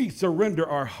 when we surrender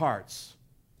our hearts,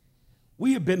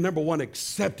 we have been, number one,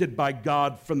 accepted by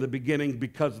God from the beginning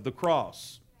because of the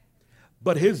cross.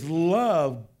 But his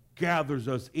love gathers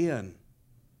us in.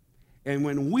 And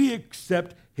when we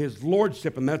accept his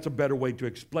lordship, and that's a better way to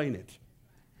explain it,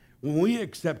 when we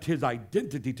accept his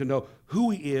identity to know who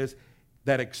he is,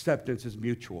 that acceptance is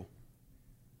mutual.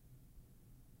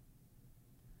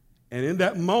 And in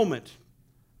that moment,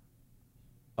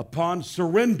 upon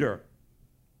surrender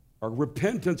or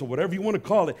repentance or whatever you want to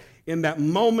call it, in that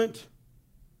moment,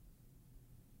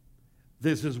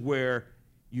 this is where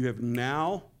you have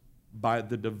now, by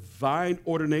the divine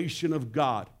ordination of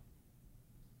God,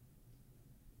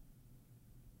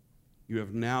 you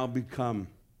have now become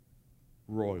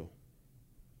royal.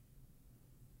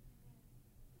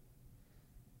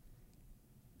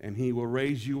 And he will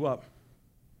raise you up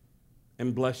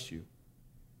and bless you.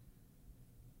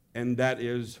 And that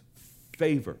is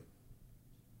favor.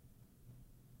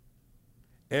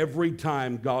 Every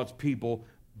time God's people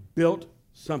built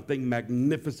something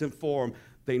magnificent for him,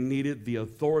 they needed the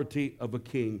authority of a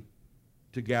king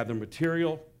to gather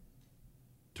material,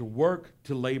 to work,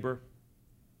 to labor.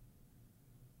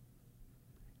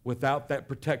 Without that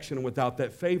protection and without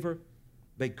that favor,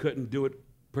 they couldn't do it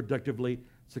productively,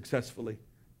 successfully.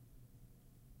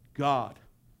 God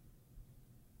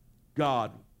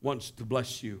wants to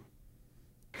bless you.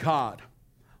 God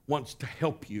wants to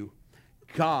help you.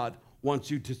 God wants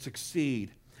you to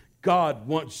succeed. God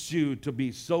wants you to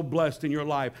be so blessed in your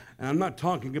life. And I'm not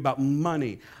talking about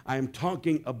money. I am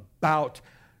talking about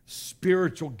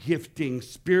spiritual gifting,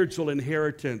 spiritual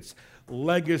inheritance,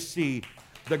 legacy,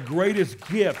 the greatest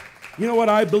gift. You know what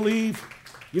I believe?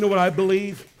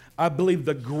 I believe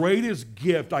the greatest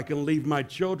gift I can leave my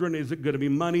children isn't going to be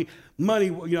money. Money,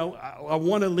 I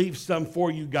want to leave some for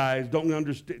you guys.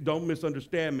 Don't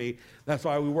misunderstand me. That's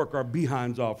why we work our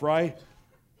behinds off, right?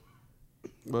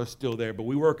 Well, it's still there, but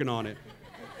we're working on it.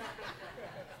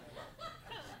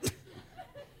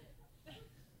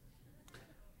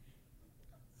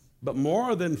 But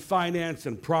more than finance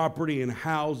and property and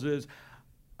houses,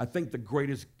 I think the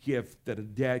greatest gift that a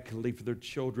dad can leave for their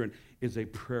children is a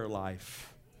prayer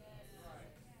life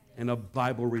and a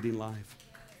Bible reading life,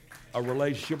 a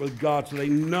relationship with God, so they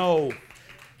know,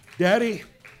 Daddy,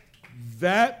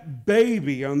 that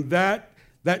baby and that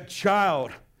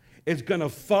child is going to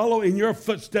follow in your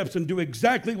footsteps and do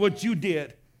exactly what you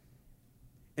did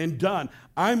and done.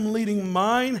 I'm leading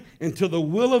mine into the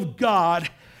will of God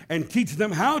and teach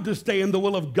them how to stay in the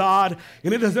will of God.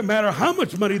 And it doesn't matter how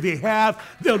much money they have.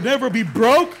 They'll never be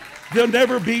broke. They'll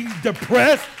never be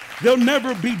depressed. They'll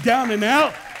never be down and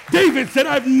out. David said,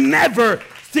 I've never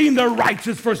seen the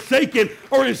righteous forsaken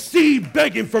or his seed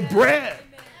begging for bread.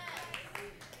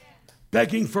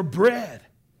 Begging for bread.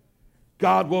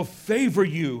 God will favor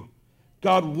you.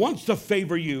 God wants to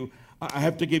favor you. I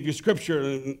have to give you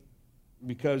scripture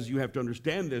because you have to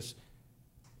understand this.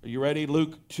 Are you ready?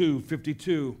 Luke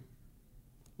 2:52.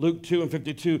 Luke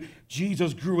 2:52.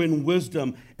 Jesus grew in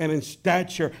wisdom and in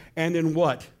stature and in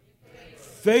what?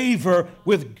 Favor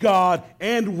with God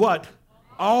and what?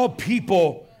 All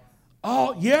people.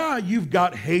 Oh, yeah, you've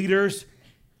got haters.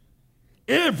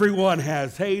 Everyone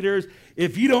has haters.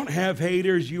 If you don't have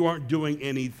haters, you aren't doing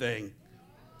anything.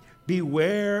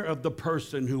 Beware of the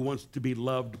person who wants to be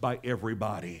loved by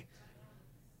everybody.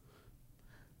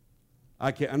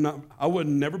 I would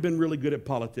have never been really good at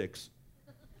politics.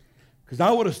 Because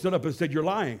I would have stood up and said, you're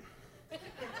lying.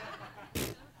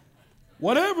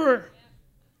 Whatever.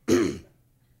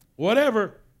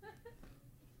 Whatever.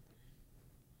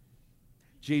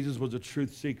 Jesus was a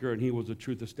truth seeker and he was a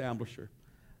truth establisher.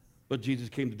 But Jesus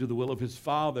came to do the will of his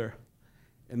Father.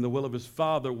 And the will of his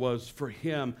Father was for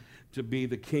him to be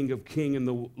the King of Kings and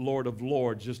the Lord of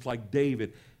Lords, just like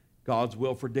David. God's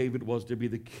will for David was to be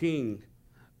the king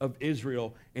of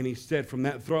Israel. And he said from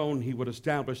that throne he would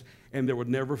establish, and there would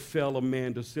never fail a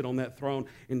man to sit on that throne.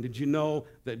 And did you know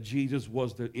that Jesus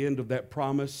was the end of that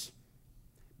promise?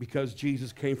 Because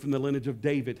Jesus came from the lineage of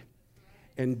David.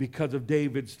 And because of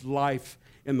David's life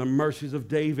and the mercies of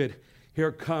David,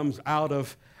 here comes out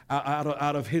of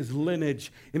his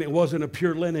lineage, and it wasn't a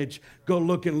pure lineage. Go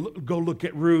look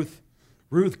at Ruth.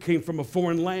 Ruth came from a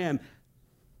foreign land.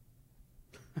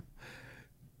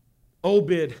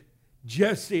 Obed,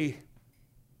 Jesse,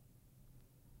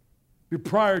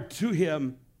 prior to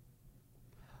him,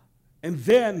 and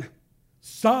then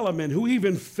Solomon, who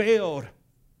even failed,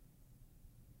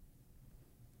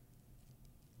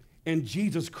 and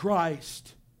Jesus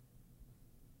Christ.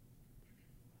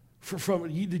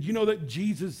 Did you know that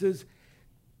Jesus'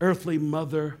 earthly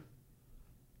mother?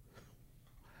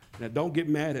 Now, don't get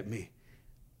mad at me.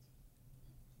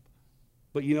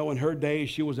 But you know, in her day,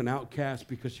 she was an outcast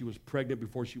because she was pregnant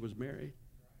before she was married.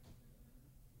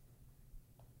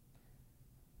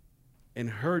 In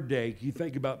her day, you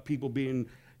think about people being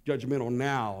judgmental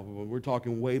now. We're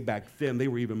talking way back then. They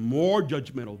were even more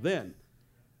judgmental then.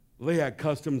 They had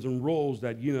customs and rules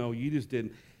that, you know, you just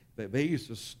didn't. They used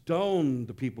to stone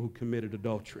the people who committed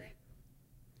adultery.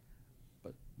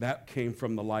 But that came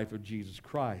from the life of Jesus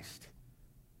Christ.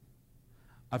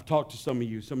 I've talked to some of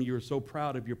you. Some of you are so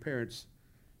proud of your parents,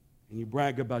 and you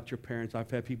brag about your parents.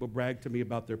 I've had people brag to me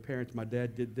about their parents. My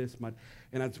dad did this, and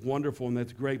that's wonderful, and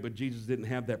that's great, but Jesus didn't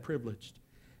have that privilege.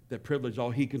 That privilege,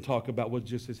 all he can talk about was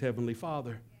just his heavenly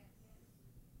Father.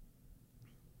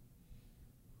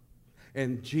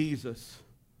 And Jesus,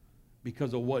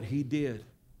 because of what he did,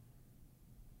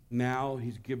 now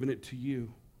he's given it to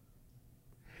you.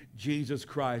 Jesus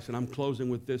Christ, and I'm closing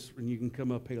with this, and you can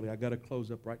come up, Haley. I got to close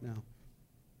up right now.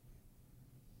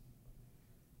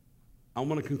 I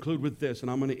want to conclude with this,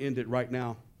 and I'm going to end it right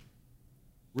now.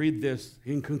 Read this.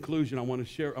 In conclusion, I want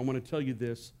to tell you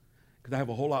this, because I have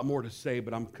a whole lot more to say,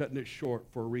 but I'm cutting it short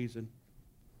for a reason.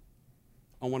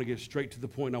 I want to get straight to the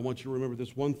point. I want you to remember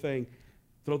this one thing.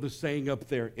 Throw the saying up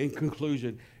there. In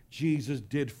conclusion, Jesus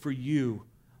did for you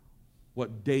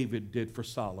what David did for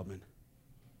Solomon.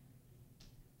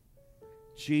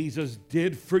 Jesus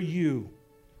did for you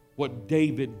what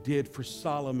David did for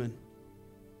Solomon.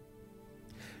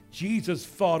 Jesus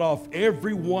fought off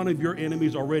every one of your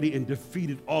enemies already and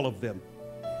defeated all of them.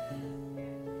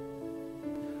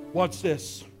 Watch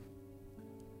this.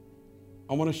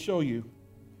 I want to show you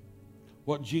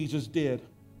what Jesus did.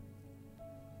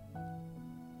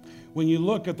 When you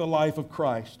look at the life of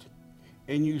Christ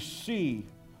and you see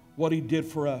what he did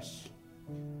for us,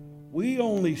 we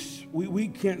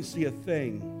can't see a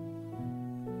thing.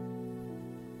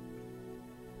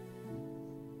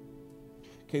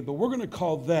 Okay, but we're going to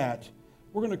call that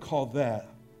the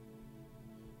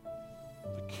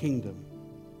kingdom.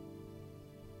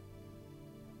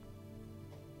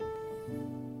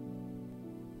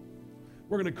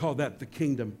 We're going to call that the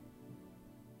kingdom.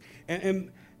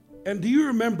 And do you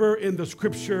remember in the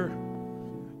scripture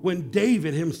when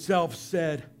David himself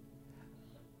said,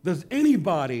 does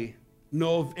anybody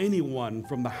know of anyone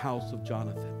from the house of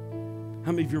Jonathan?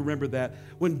 How many of you remember that?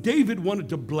 When David wanted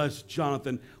to bless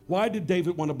Jonathan, why did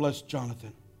David want to bless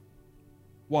Jonathan?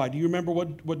 Why? Do you remember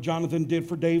what Jonathan did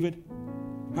for David?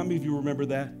 How many of you remember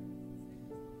that?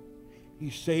 He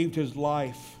saved his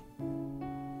life.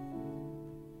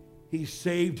 He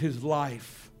saved his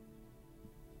life.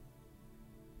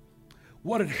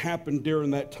 What had happened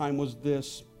during that time was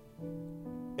this.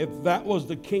 If that was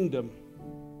the kingdom,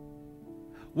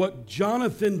 what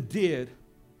Jonathan did,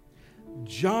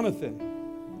 Jonathan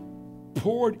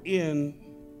poured into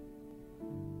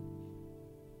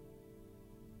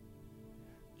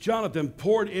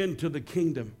the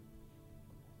kingdom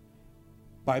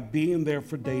by being there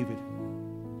for David.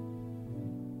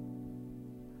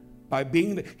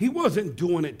 He wasn't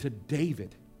doing it to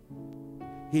David.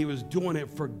 He was doing it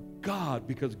for God,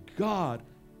 because God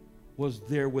was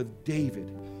there with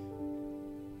David.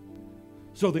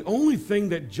 So the only thing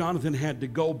that Jonathan had to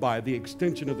go by, the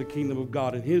extension of the kingdom of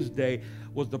God in his day,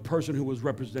 was the person who was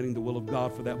representing the will of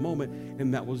God for that moment,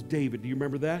 and that was David. Do you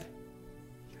remember that?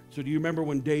 So do you remember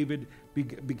when David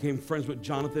became friends with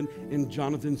Jonathan, and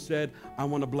Jonathan said, I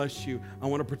want to bless you. I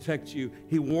want to protect you.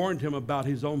 He warned him about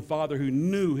his own father who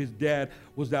knew his dad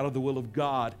was out of the will of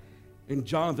God. And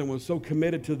Jonathan was so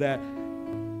committed to that.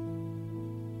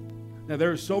 Now,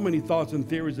 there are so many thoughts and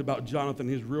theories about Jonathan,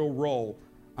 his real role.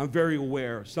 I'm very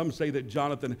aware. Some say that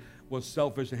Jonathan was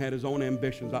selfish and had his own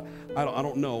ambitions. I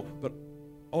don't know. But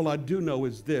all I do know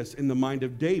is this. In the mind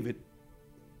of David,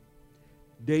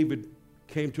 David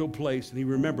came to a place and he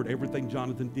remembered everything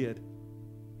Jonathan did.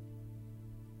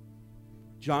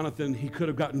 Jonathan, he could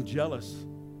have gotten jealous.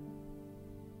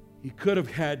 He could have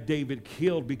had David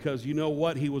killed because you know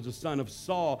what? He was a son of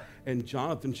Saul and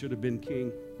Jonathan should have been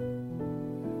king.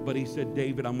 But he said,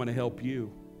 David, I'm going to help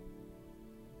you.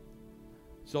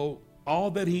 So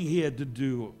all that he had to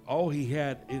do, all he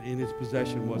had in his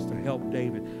possession was to help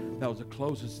David. That was the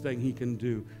closest thing he can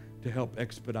do to help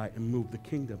expedite and move the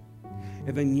kingdom.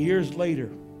 And then years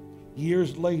later,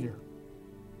 here's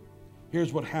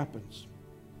what happens.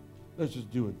 Let's just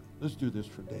do it. Let's do this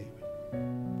for David.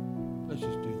 Let's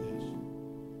just do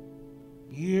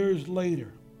this. Years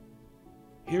later,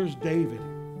 here's David.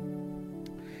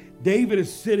 David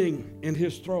is sitting in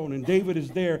his throne, and David is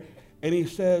there, and he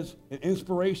says, and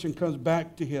inspiration comes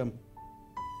back to him.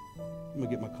 I'm going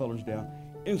to get my colors down.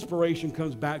 Inspiration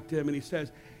comes back to him, and he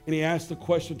says, and he asks the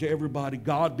question to everybody.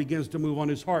 God begins to move on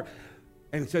his heart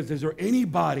and says, is there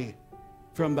anybody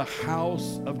from the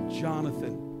house of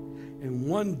Jonathan? And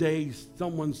one day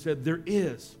someone said, there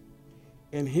is.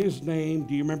 And his name,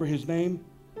 do you remember his name?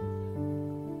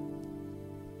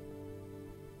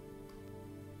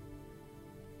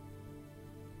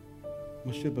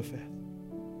 Mephibosheth.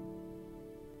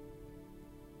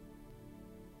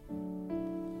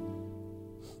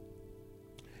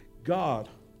 God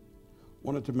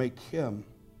wanted to make him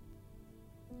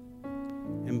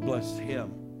and bless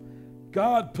him.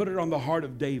 God put it on the heart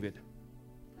of David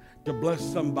to bless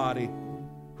somebody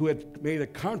who had made a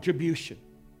contribution.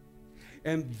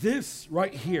 And this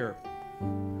right here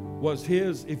was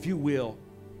his, if you will,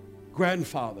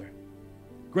 grandfather,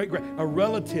 a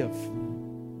relative.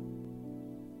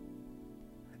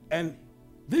 And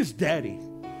this daddy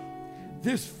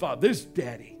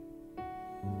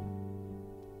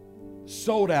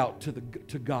sold out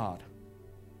to God,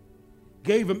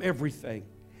 gave him everything,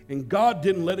 and God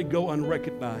didn't let it go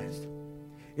unrecognized.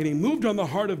 And he moved on the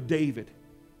heart of David.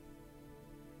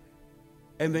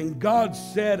 And then God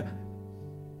said,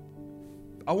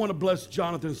 I want to bless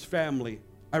Jonathan's family.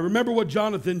 I remember what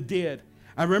Jonathan did.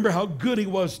 I remember how good he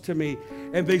was to me.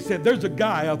 And they said, there's a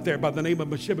guy out there by the name of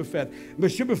Mephibosheth.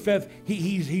 Mephibosheth,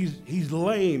 he's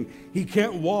lame. He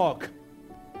can't walk.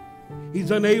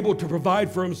 He's unable to provide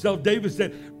for himself. David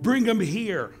said, bring him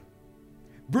here.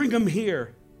 Bring him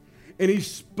here. And he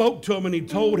spoke to him and he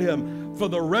told him, for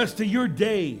the rest of your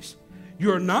days,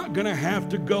 you're not going to have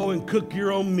to go and cook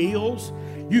your own meals.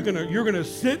 You're gonna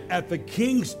sit at the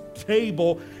king's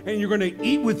table and you're going to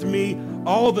eat with me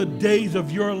all the days of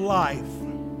your life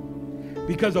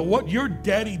because of what your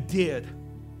daddy did.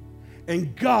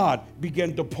 And God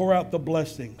began to pour out the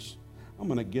blessings. I'm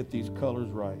going to get these colors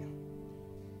right.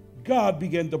 God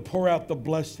began to pour out the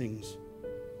blessings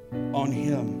on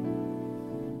him.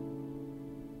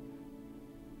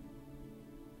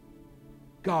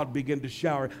 God began to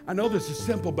shower. I know this is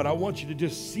simple, but I want you to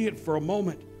just see it for a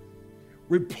moment.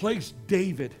 Replace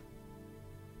David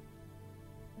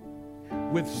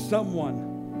with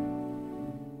someone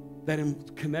that is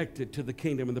connected to the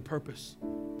kingdom and the purpose.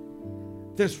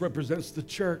 This represents the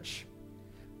church.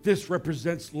 This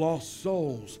represents lost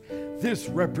souls. This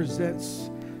represents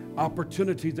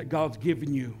opportunities that God's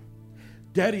given you.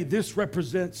 Daddy, this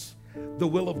represents the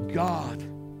will of God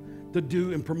to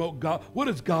do and promote God. What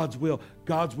is God's will?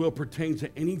 God's will pertains to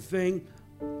anything,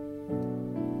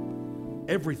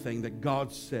 everything that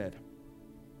God said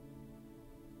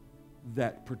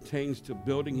that pertains to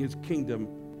building his kingdom,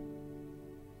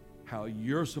 how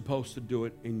you're supposed to do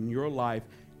it in your life,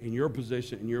 in your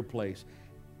position, in your place,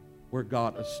 where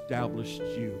God established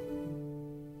you.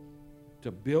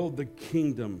 To build the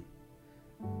kingdom,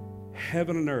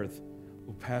 heaven and earth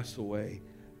will pass away,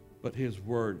 but his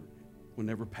word will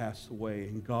never pass away.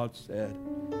 And God said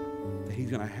that he's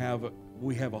going to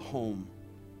we have a home.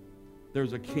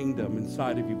 There's a kingdom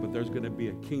inside of you, but there's going to be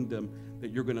a kingdom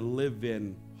that you're going to live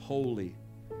in holy.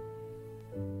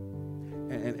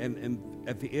 And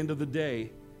at the end of the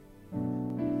day,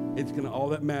 it's going to, all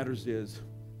that matters is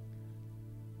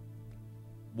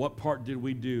what part did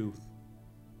we do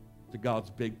to God's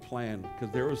big plan? Because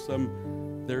there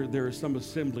is some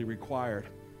assembly required.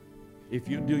 If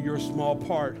you do your small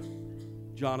part,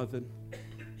 Jonathan,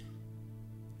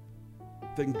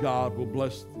 then God will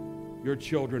bless your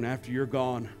children after you're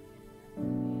gone.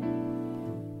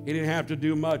 He didn't have to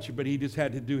do much, but he just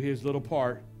had to do his little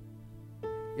part.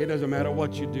 It doesn't matter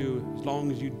what you do, as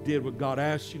long as you did what God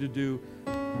asked you to do.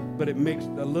 But it makes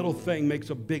a little thing makes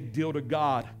a big deal to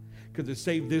God, because it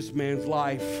saved this man's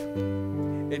life.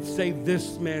 It saved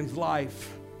this man's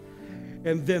life.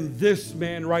 And then this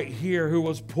man right here who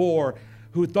was poor,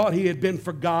 who thought he had been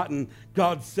forgotten,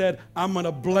 God said, I'm going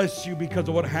to bless you because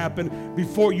of what happened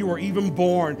before you were even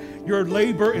born. Your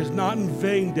labor is not in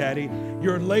vain, Daddy.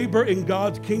 Your labor in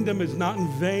God's kingdom is not in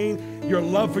vain. Your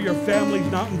love for your family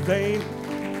is not in vain.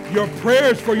 Your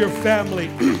prayers for your family.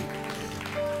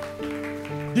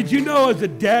 Did you know as a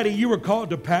daddy you were called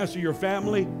to pastor your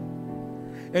family?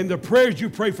 And the prayers you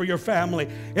pray for your family,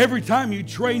 every time you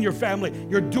train your family,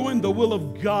 you're doing the will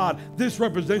of God. This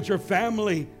represents your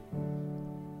family.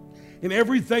 And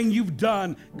everything you've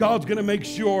done, God's going to make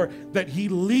sure that he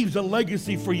leaves a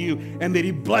legacy for you and that he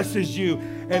blesses you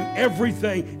and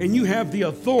everything. And you have the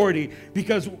authority,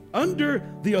 because under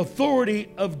the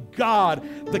authority of God,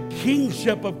 the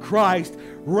kingship of Christ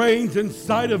reigns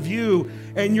inside of you,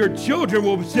 and your children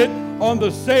will sit on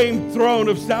the same throne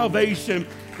of salvation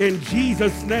in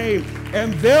Jesus' name,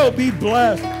 and they'll be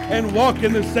blessed and walk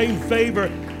in the same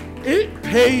favor. It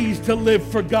pays to live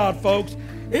for God, folks.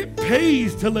 It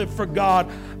pays to live for God.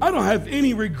 I don't have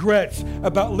any regrets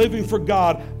about living for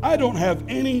God. I don't have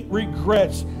any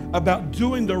regrets about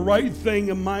doing the right thing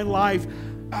in my life.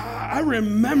 I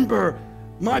remember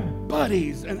my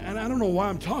buddies, and I don't know why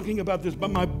I'm talking about this,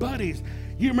 but my buddies.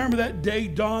 You remember that day,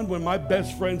 Dawn, when my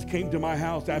best friends came to my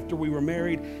house after we were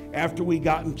married, after we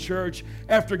got in church,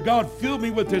 after God filled me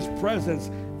with his presence,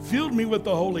 filled me with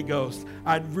the Holy Ghost.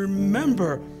 I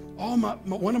remember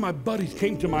one of my buddies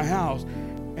came to my house,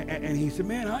 and he said,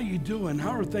 man, how you doing?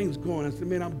 How are things going? I said,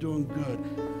 man, I'm doing good.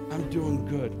 I'm doing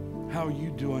good. How are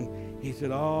you doing? He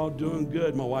said, oh, doing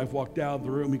good. My wife walked out of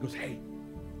the room. He goes, hey,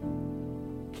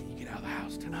 can you get out of the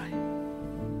house tonight?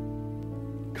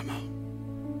 Come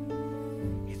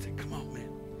on. He said, come on,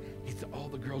 man. He said, all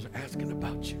the girls are asking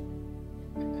about you.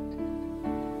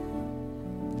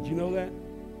 Did you know that?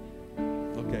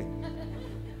 Okay.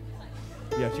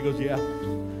 Yeah, she goes, yeah.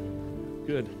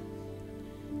 Good.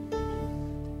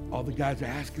 All the guys are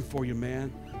asking for you,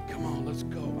 man. Come on, let's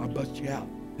go. I'll bust you out.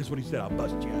 That's what he said. I'll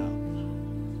bust you out.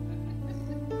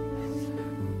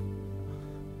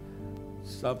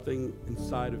 Something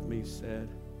inside of me said,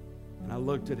 and I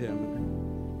looked at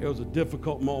him. It was a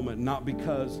difficult moment, not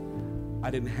because I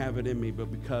didn't have it in me,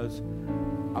 but because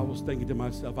I was thinking to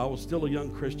myself, I was still a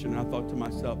young Christian, and I thought to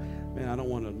myself, man, I don't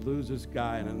want to lose this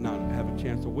guy and not have a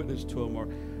chance to witness to him or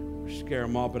scare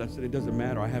him off. But I said, it doesn't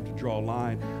matter. I have to draw a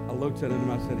line. I looked at him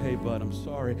and I said, hey, bud, I'm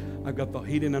sorry.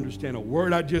 He didn't understand a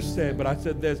word I just said, but I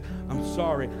said this, I'm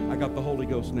sorry. I got the Holy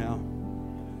Ghost now.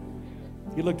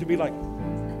 He looked at me like,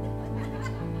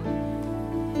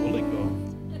 Holy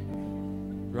Ghost,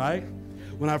 right?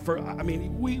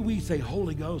 We say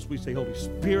Holy Ghost, we say Holy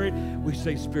Spirit, we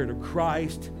say Spirit of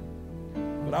Christ,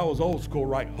 but I was old school,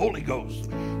 right? Holy Ghost.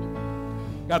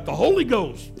 Got the Holy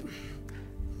Ghost.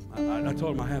 I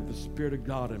told him I have the Spirit of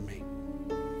God in me.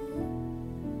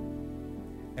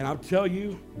 And I'll tell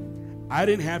you, I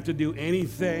didn't have to do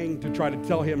anything to try to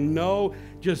tell him no.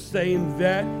 Just saying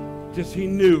that, just he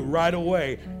knew right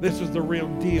away this is the real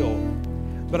deal.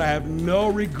 But I have no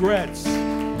regrets.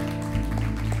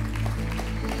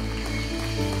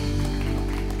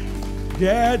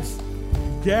 Dads,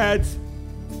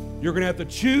 you're going to have to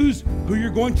choose who you're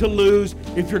going to lose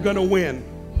if you're going to win.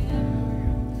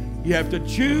 You have to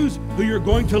choose who you're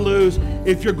going to lose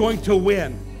if you're going to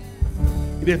win.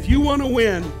 And if you want to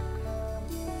win,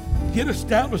 get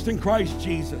established in Christ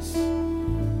Jesus.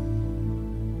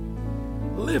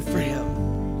 Live for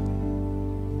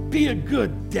him. Be a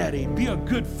good daddy. Be a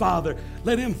good father.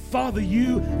 Let him father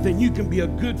you, then you can be a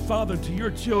good father to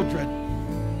your children.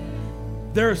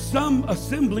 There is some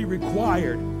assembly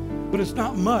required, but it's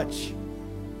not much.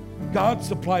 God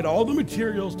supplied all the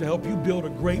materials to help you build a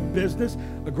great business,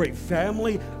 a great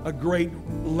family, a great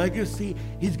legacy.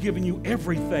 He's given you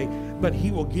everything, but he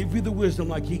will give you the wisdom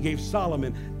like he gave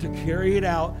Solomon to carry it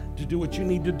out, to do what you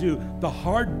need to do. The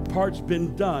hard part's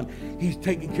been done. He's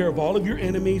taken care of all of your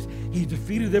enemies. He's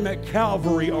defeated them at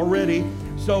Calvary already,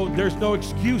 so there's no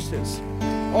excuses.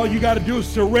 All you got to do is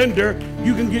surrender.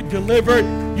 You can get delivered.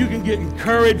 You can get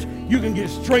encouraged. You can get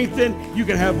strengthened. You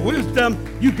can have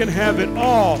wisdom. You can have it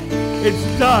all.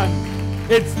 It's done.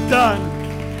 It's done.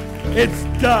 It's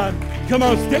done. Come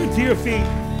on, stand to your feet.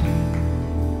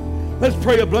 Let's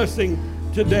pray a blessing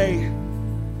today.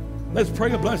 Let's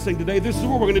pray a blessing today. This is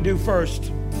what we're going to do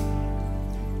first.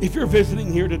 If you're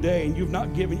visiting here today and you've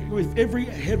not given, with every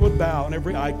head would bow and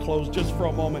every eye closed just for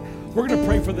a moment, we're going to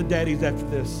pray for the daddies after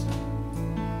this.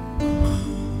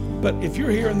 But if you're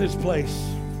here in this place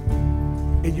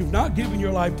and you've not given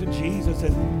your life to Jesus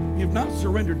and you've not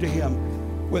surrendered to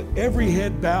him, with every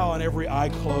head bowed and every eye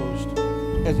closed,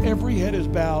 as every head is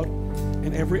bowed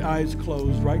and every eye is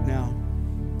closed right now,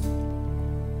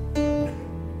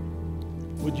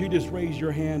 would you just raise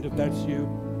your hand if that's you,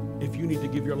 if you need to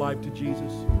give your life to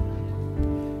Jesus?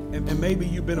 And maybe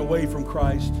you've been away from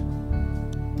Christ.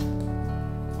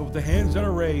 But with the hands that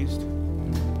are raised,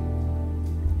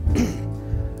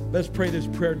 let's pray this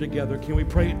prayer together. Can we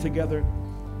pray it together?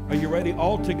 Are you ready?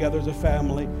 All together as a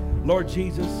family. Lord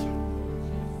Jesus,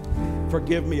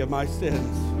 forgive me of my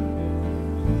sins.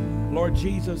 Lord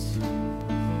Jesus,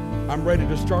 I'm ready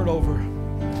to start over.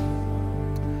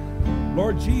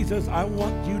 Lord Jesus, I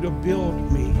want you to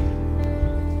build me.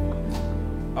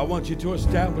 I want you to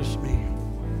establish me.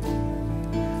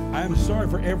 I am sorry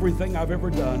for everything I've ever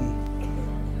done.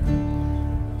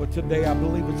 But today I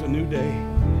believe it's a new day.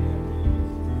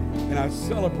 And I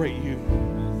celebrate you.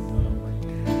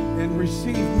 And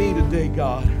receive me today,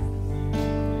 God.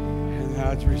 And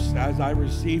as I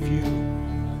receive you,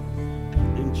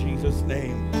 in Jesus'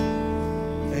 name,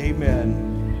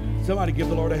 amen. Somebody give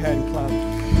the Lord a hand clap.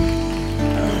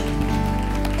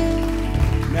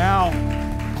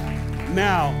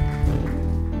 Now,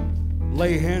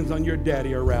 lay hands on your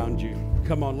daddy around you.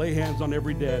 Come on, lay hands on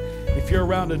every dad. If you're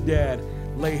around a dad,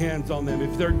 lay hands on them.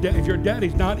 If your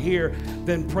daddy's not here,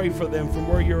 then pray for them from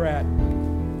where you're at.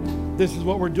 This is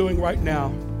what we're doing right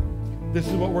now. This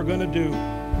is what we're going to do.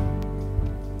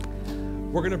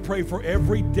 We're going to pray for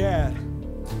every dad.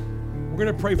 We're going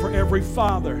to pray for every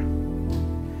father.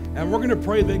 And we're going to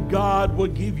pray that God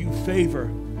would give you favor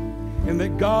and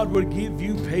that God would give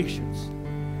you patience,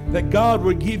 that God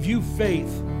would give you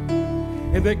faith,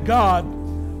 and that God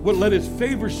would let his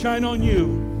favor shine on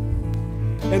you,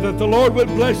 and that the Lord would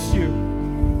bless you,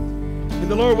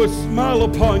 and the Lord would smile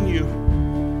upon you,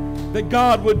 that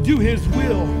God would do his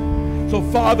will. So,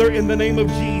 Father, in the name of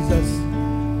Jesus,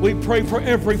 we pray for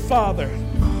every father.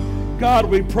 God,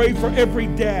 we pray for every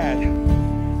dad,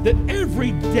 that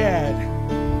every dad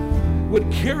would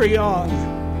carry on,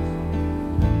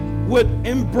 would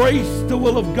embrace the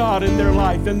will of God in their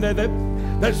life, and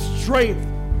that strength,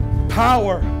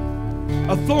 power,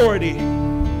 authority,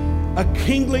 a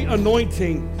kingly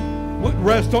anointing would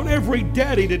rest on every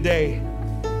daddy today,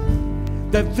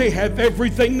 that they have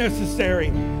everything necessary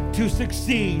to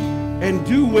succeed and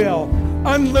do well,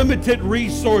 unlimited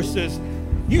resources.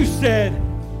 You said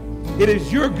it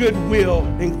is your good will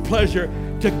and pleasure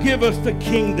to give us the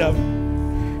kingdom,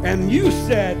 and you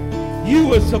said you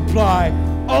would supply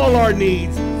all our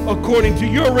needs according to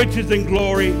your riches and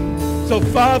glory. So,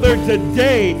 Father,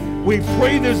 today we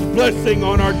pray this blessing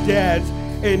on our dads.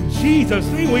 In Jesus'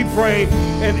 name we pray,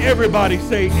 and everybody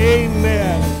say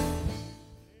amen.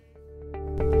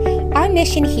 Our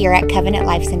mission here at Covenant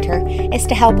Life Center is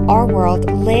to help our world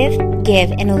live,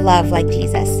 give, and love like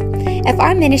Jesus. If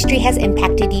our ministry has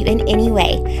impacted you in any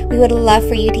way, we would love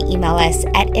for you to email us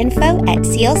at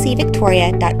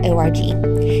info@clcvictoria.org.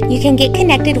 You can get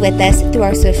connected with us through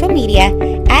our social media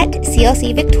at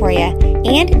CLC Victoria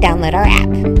and download our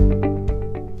app.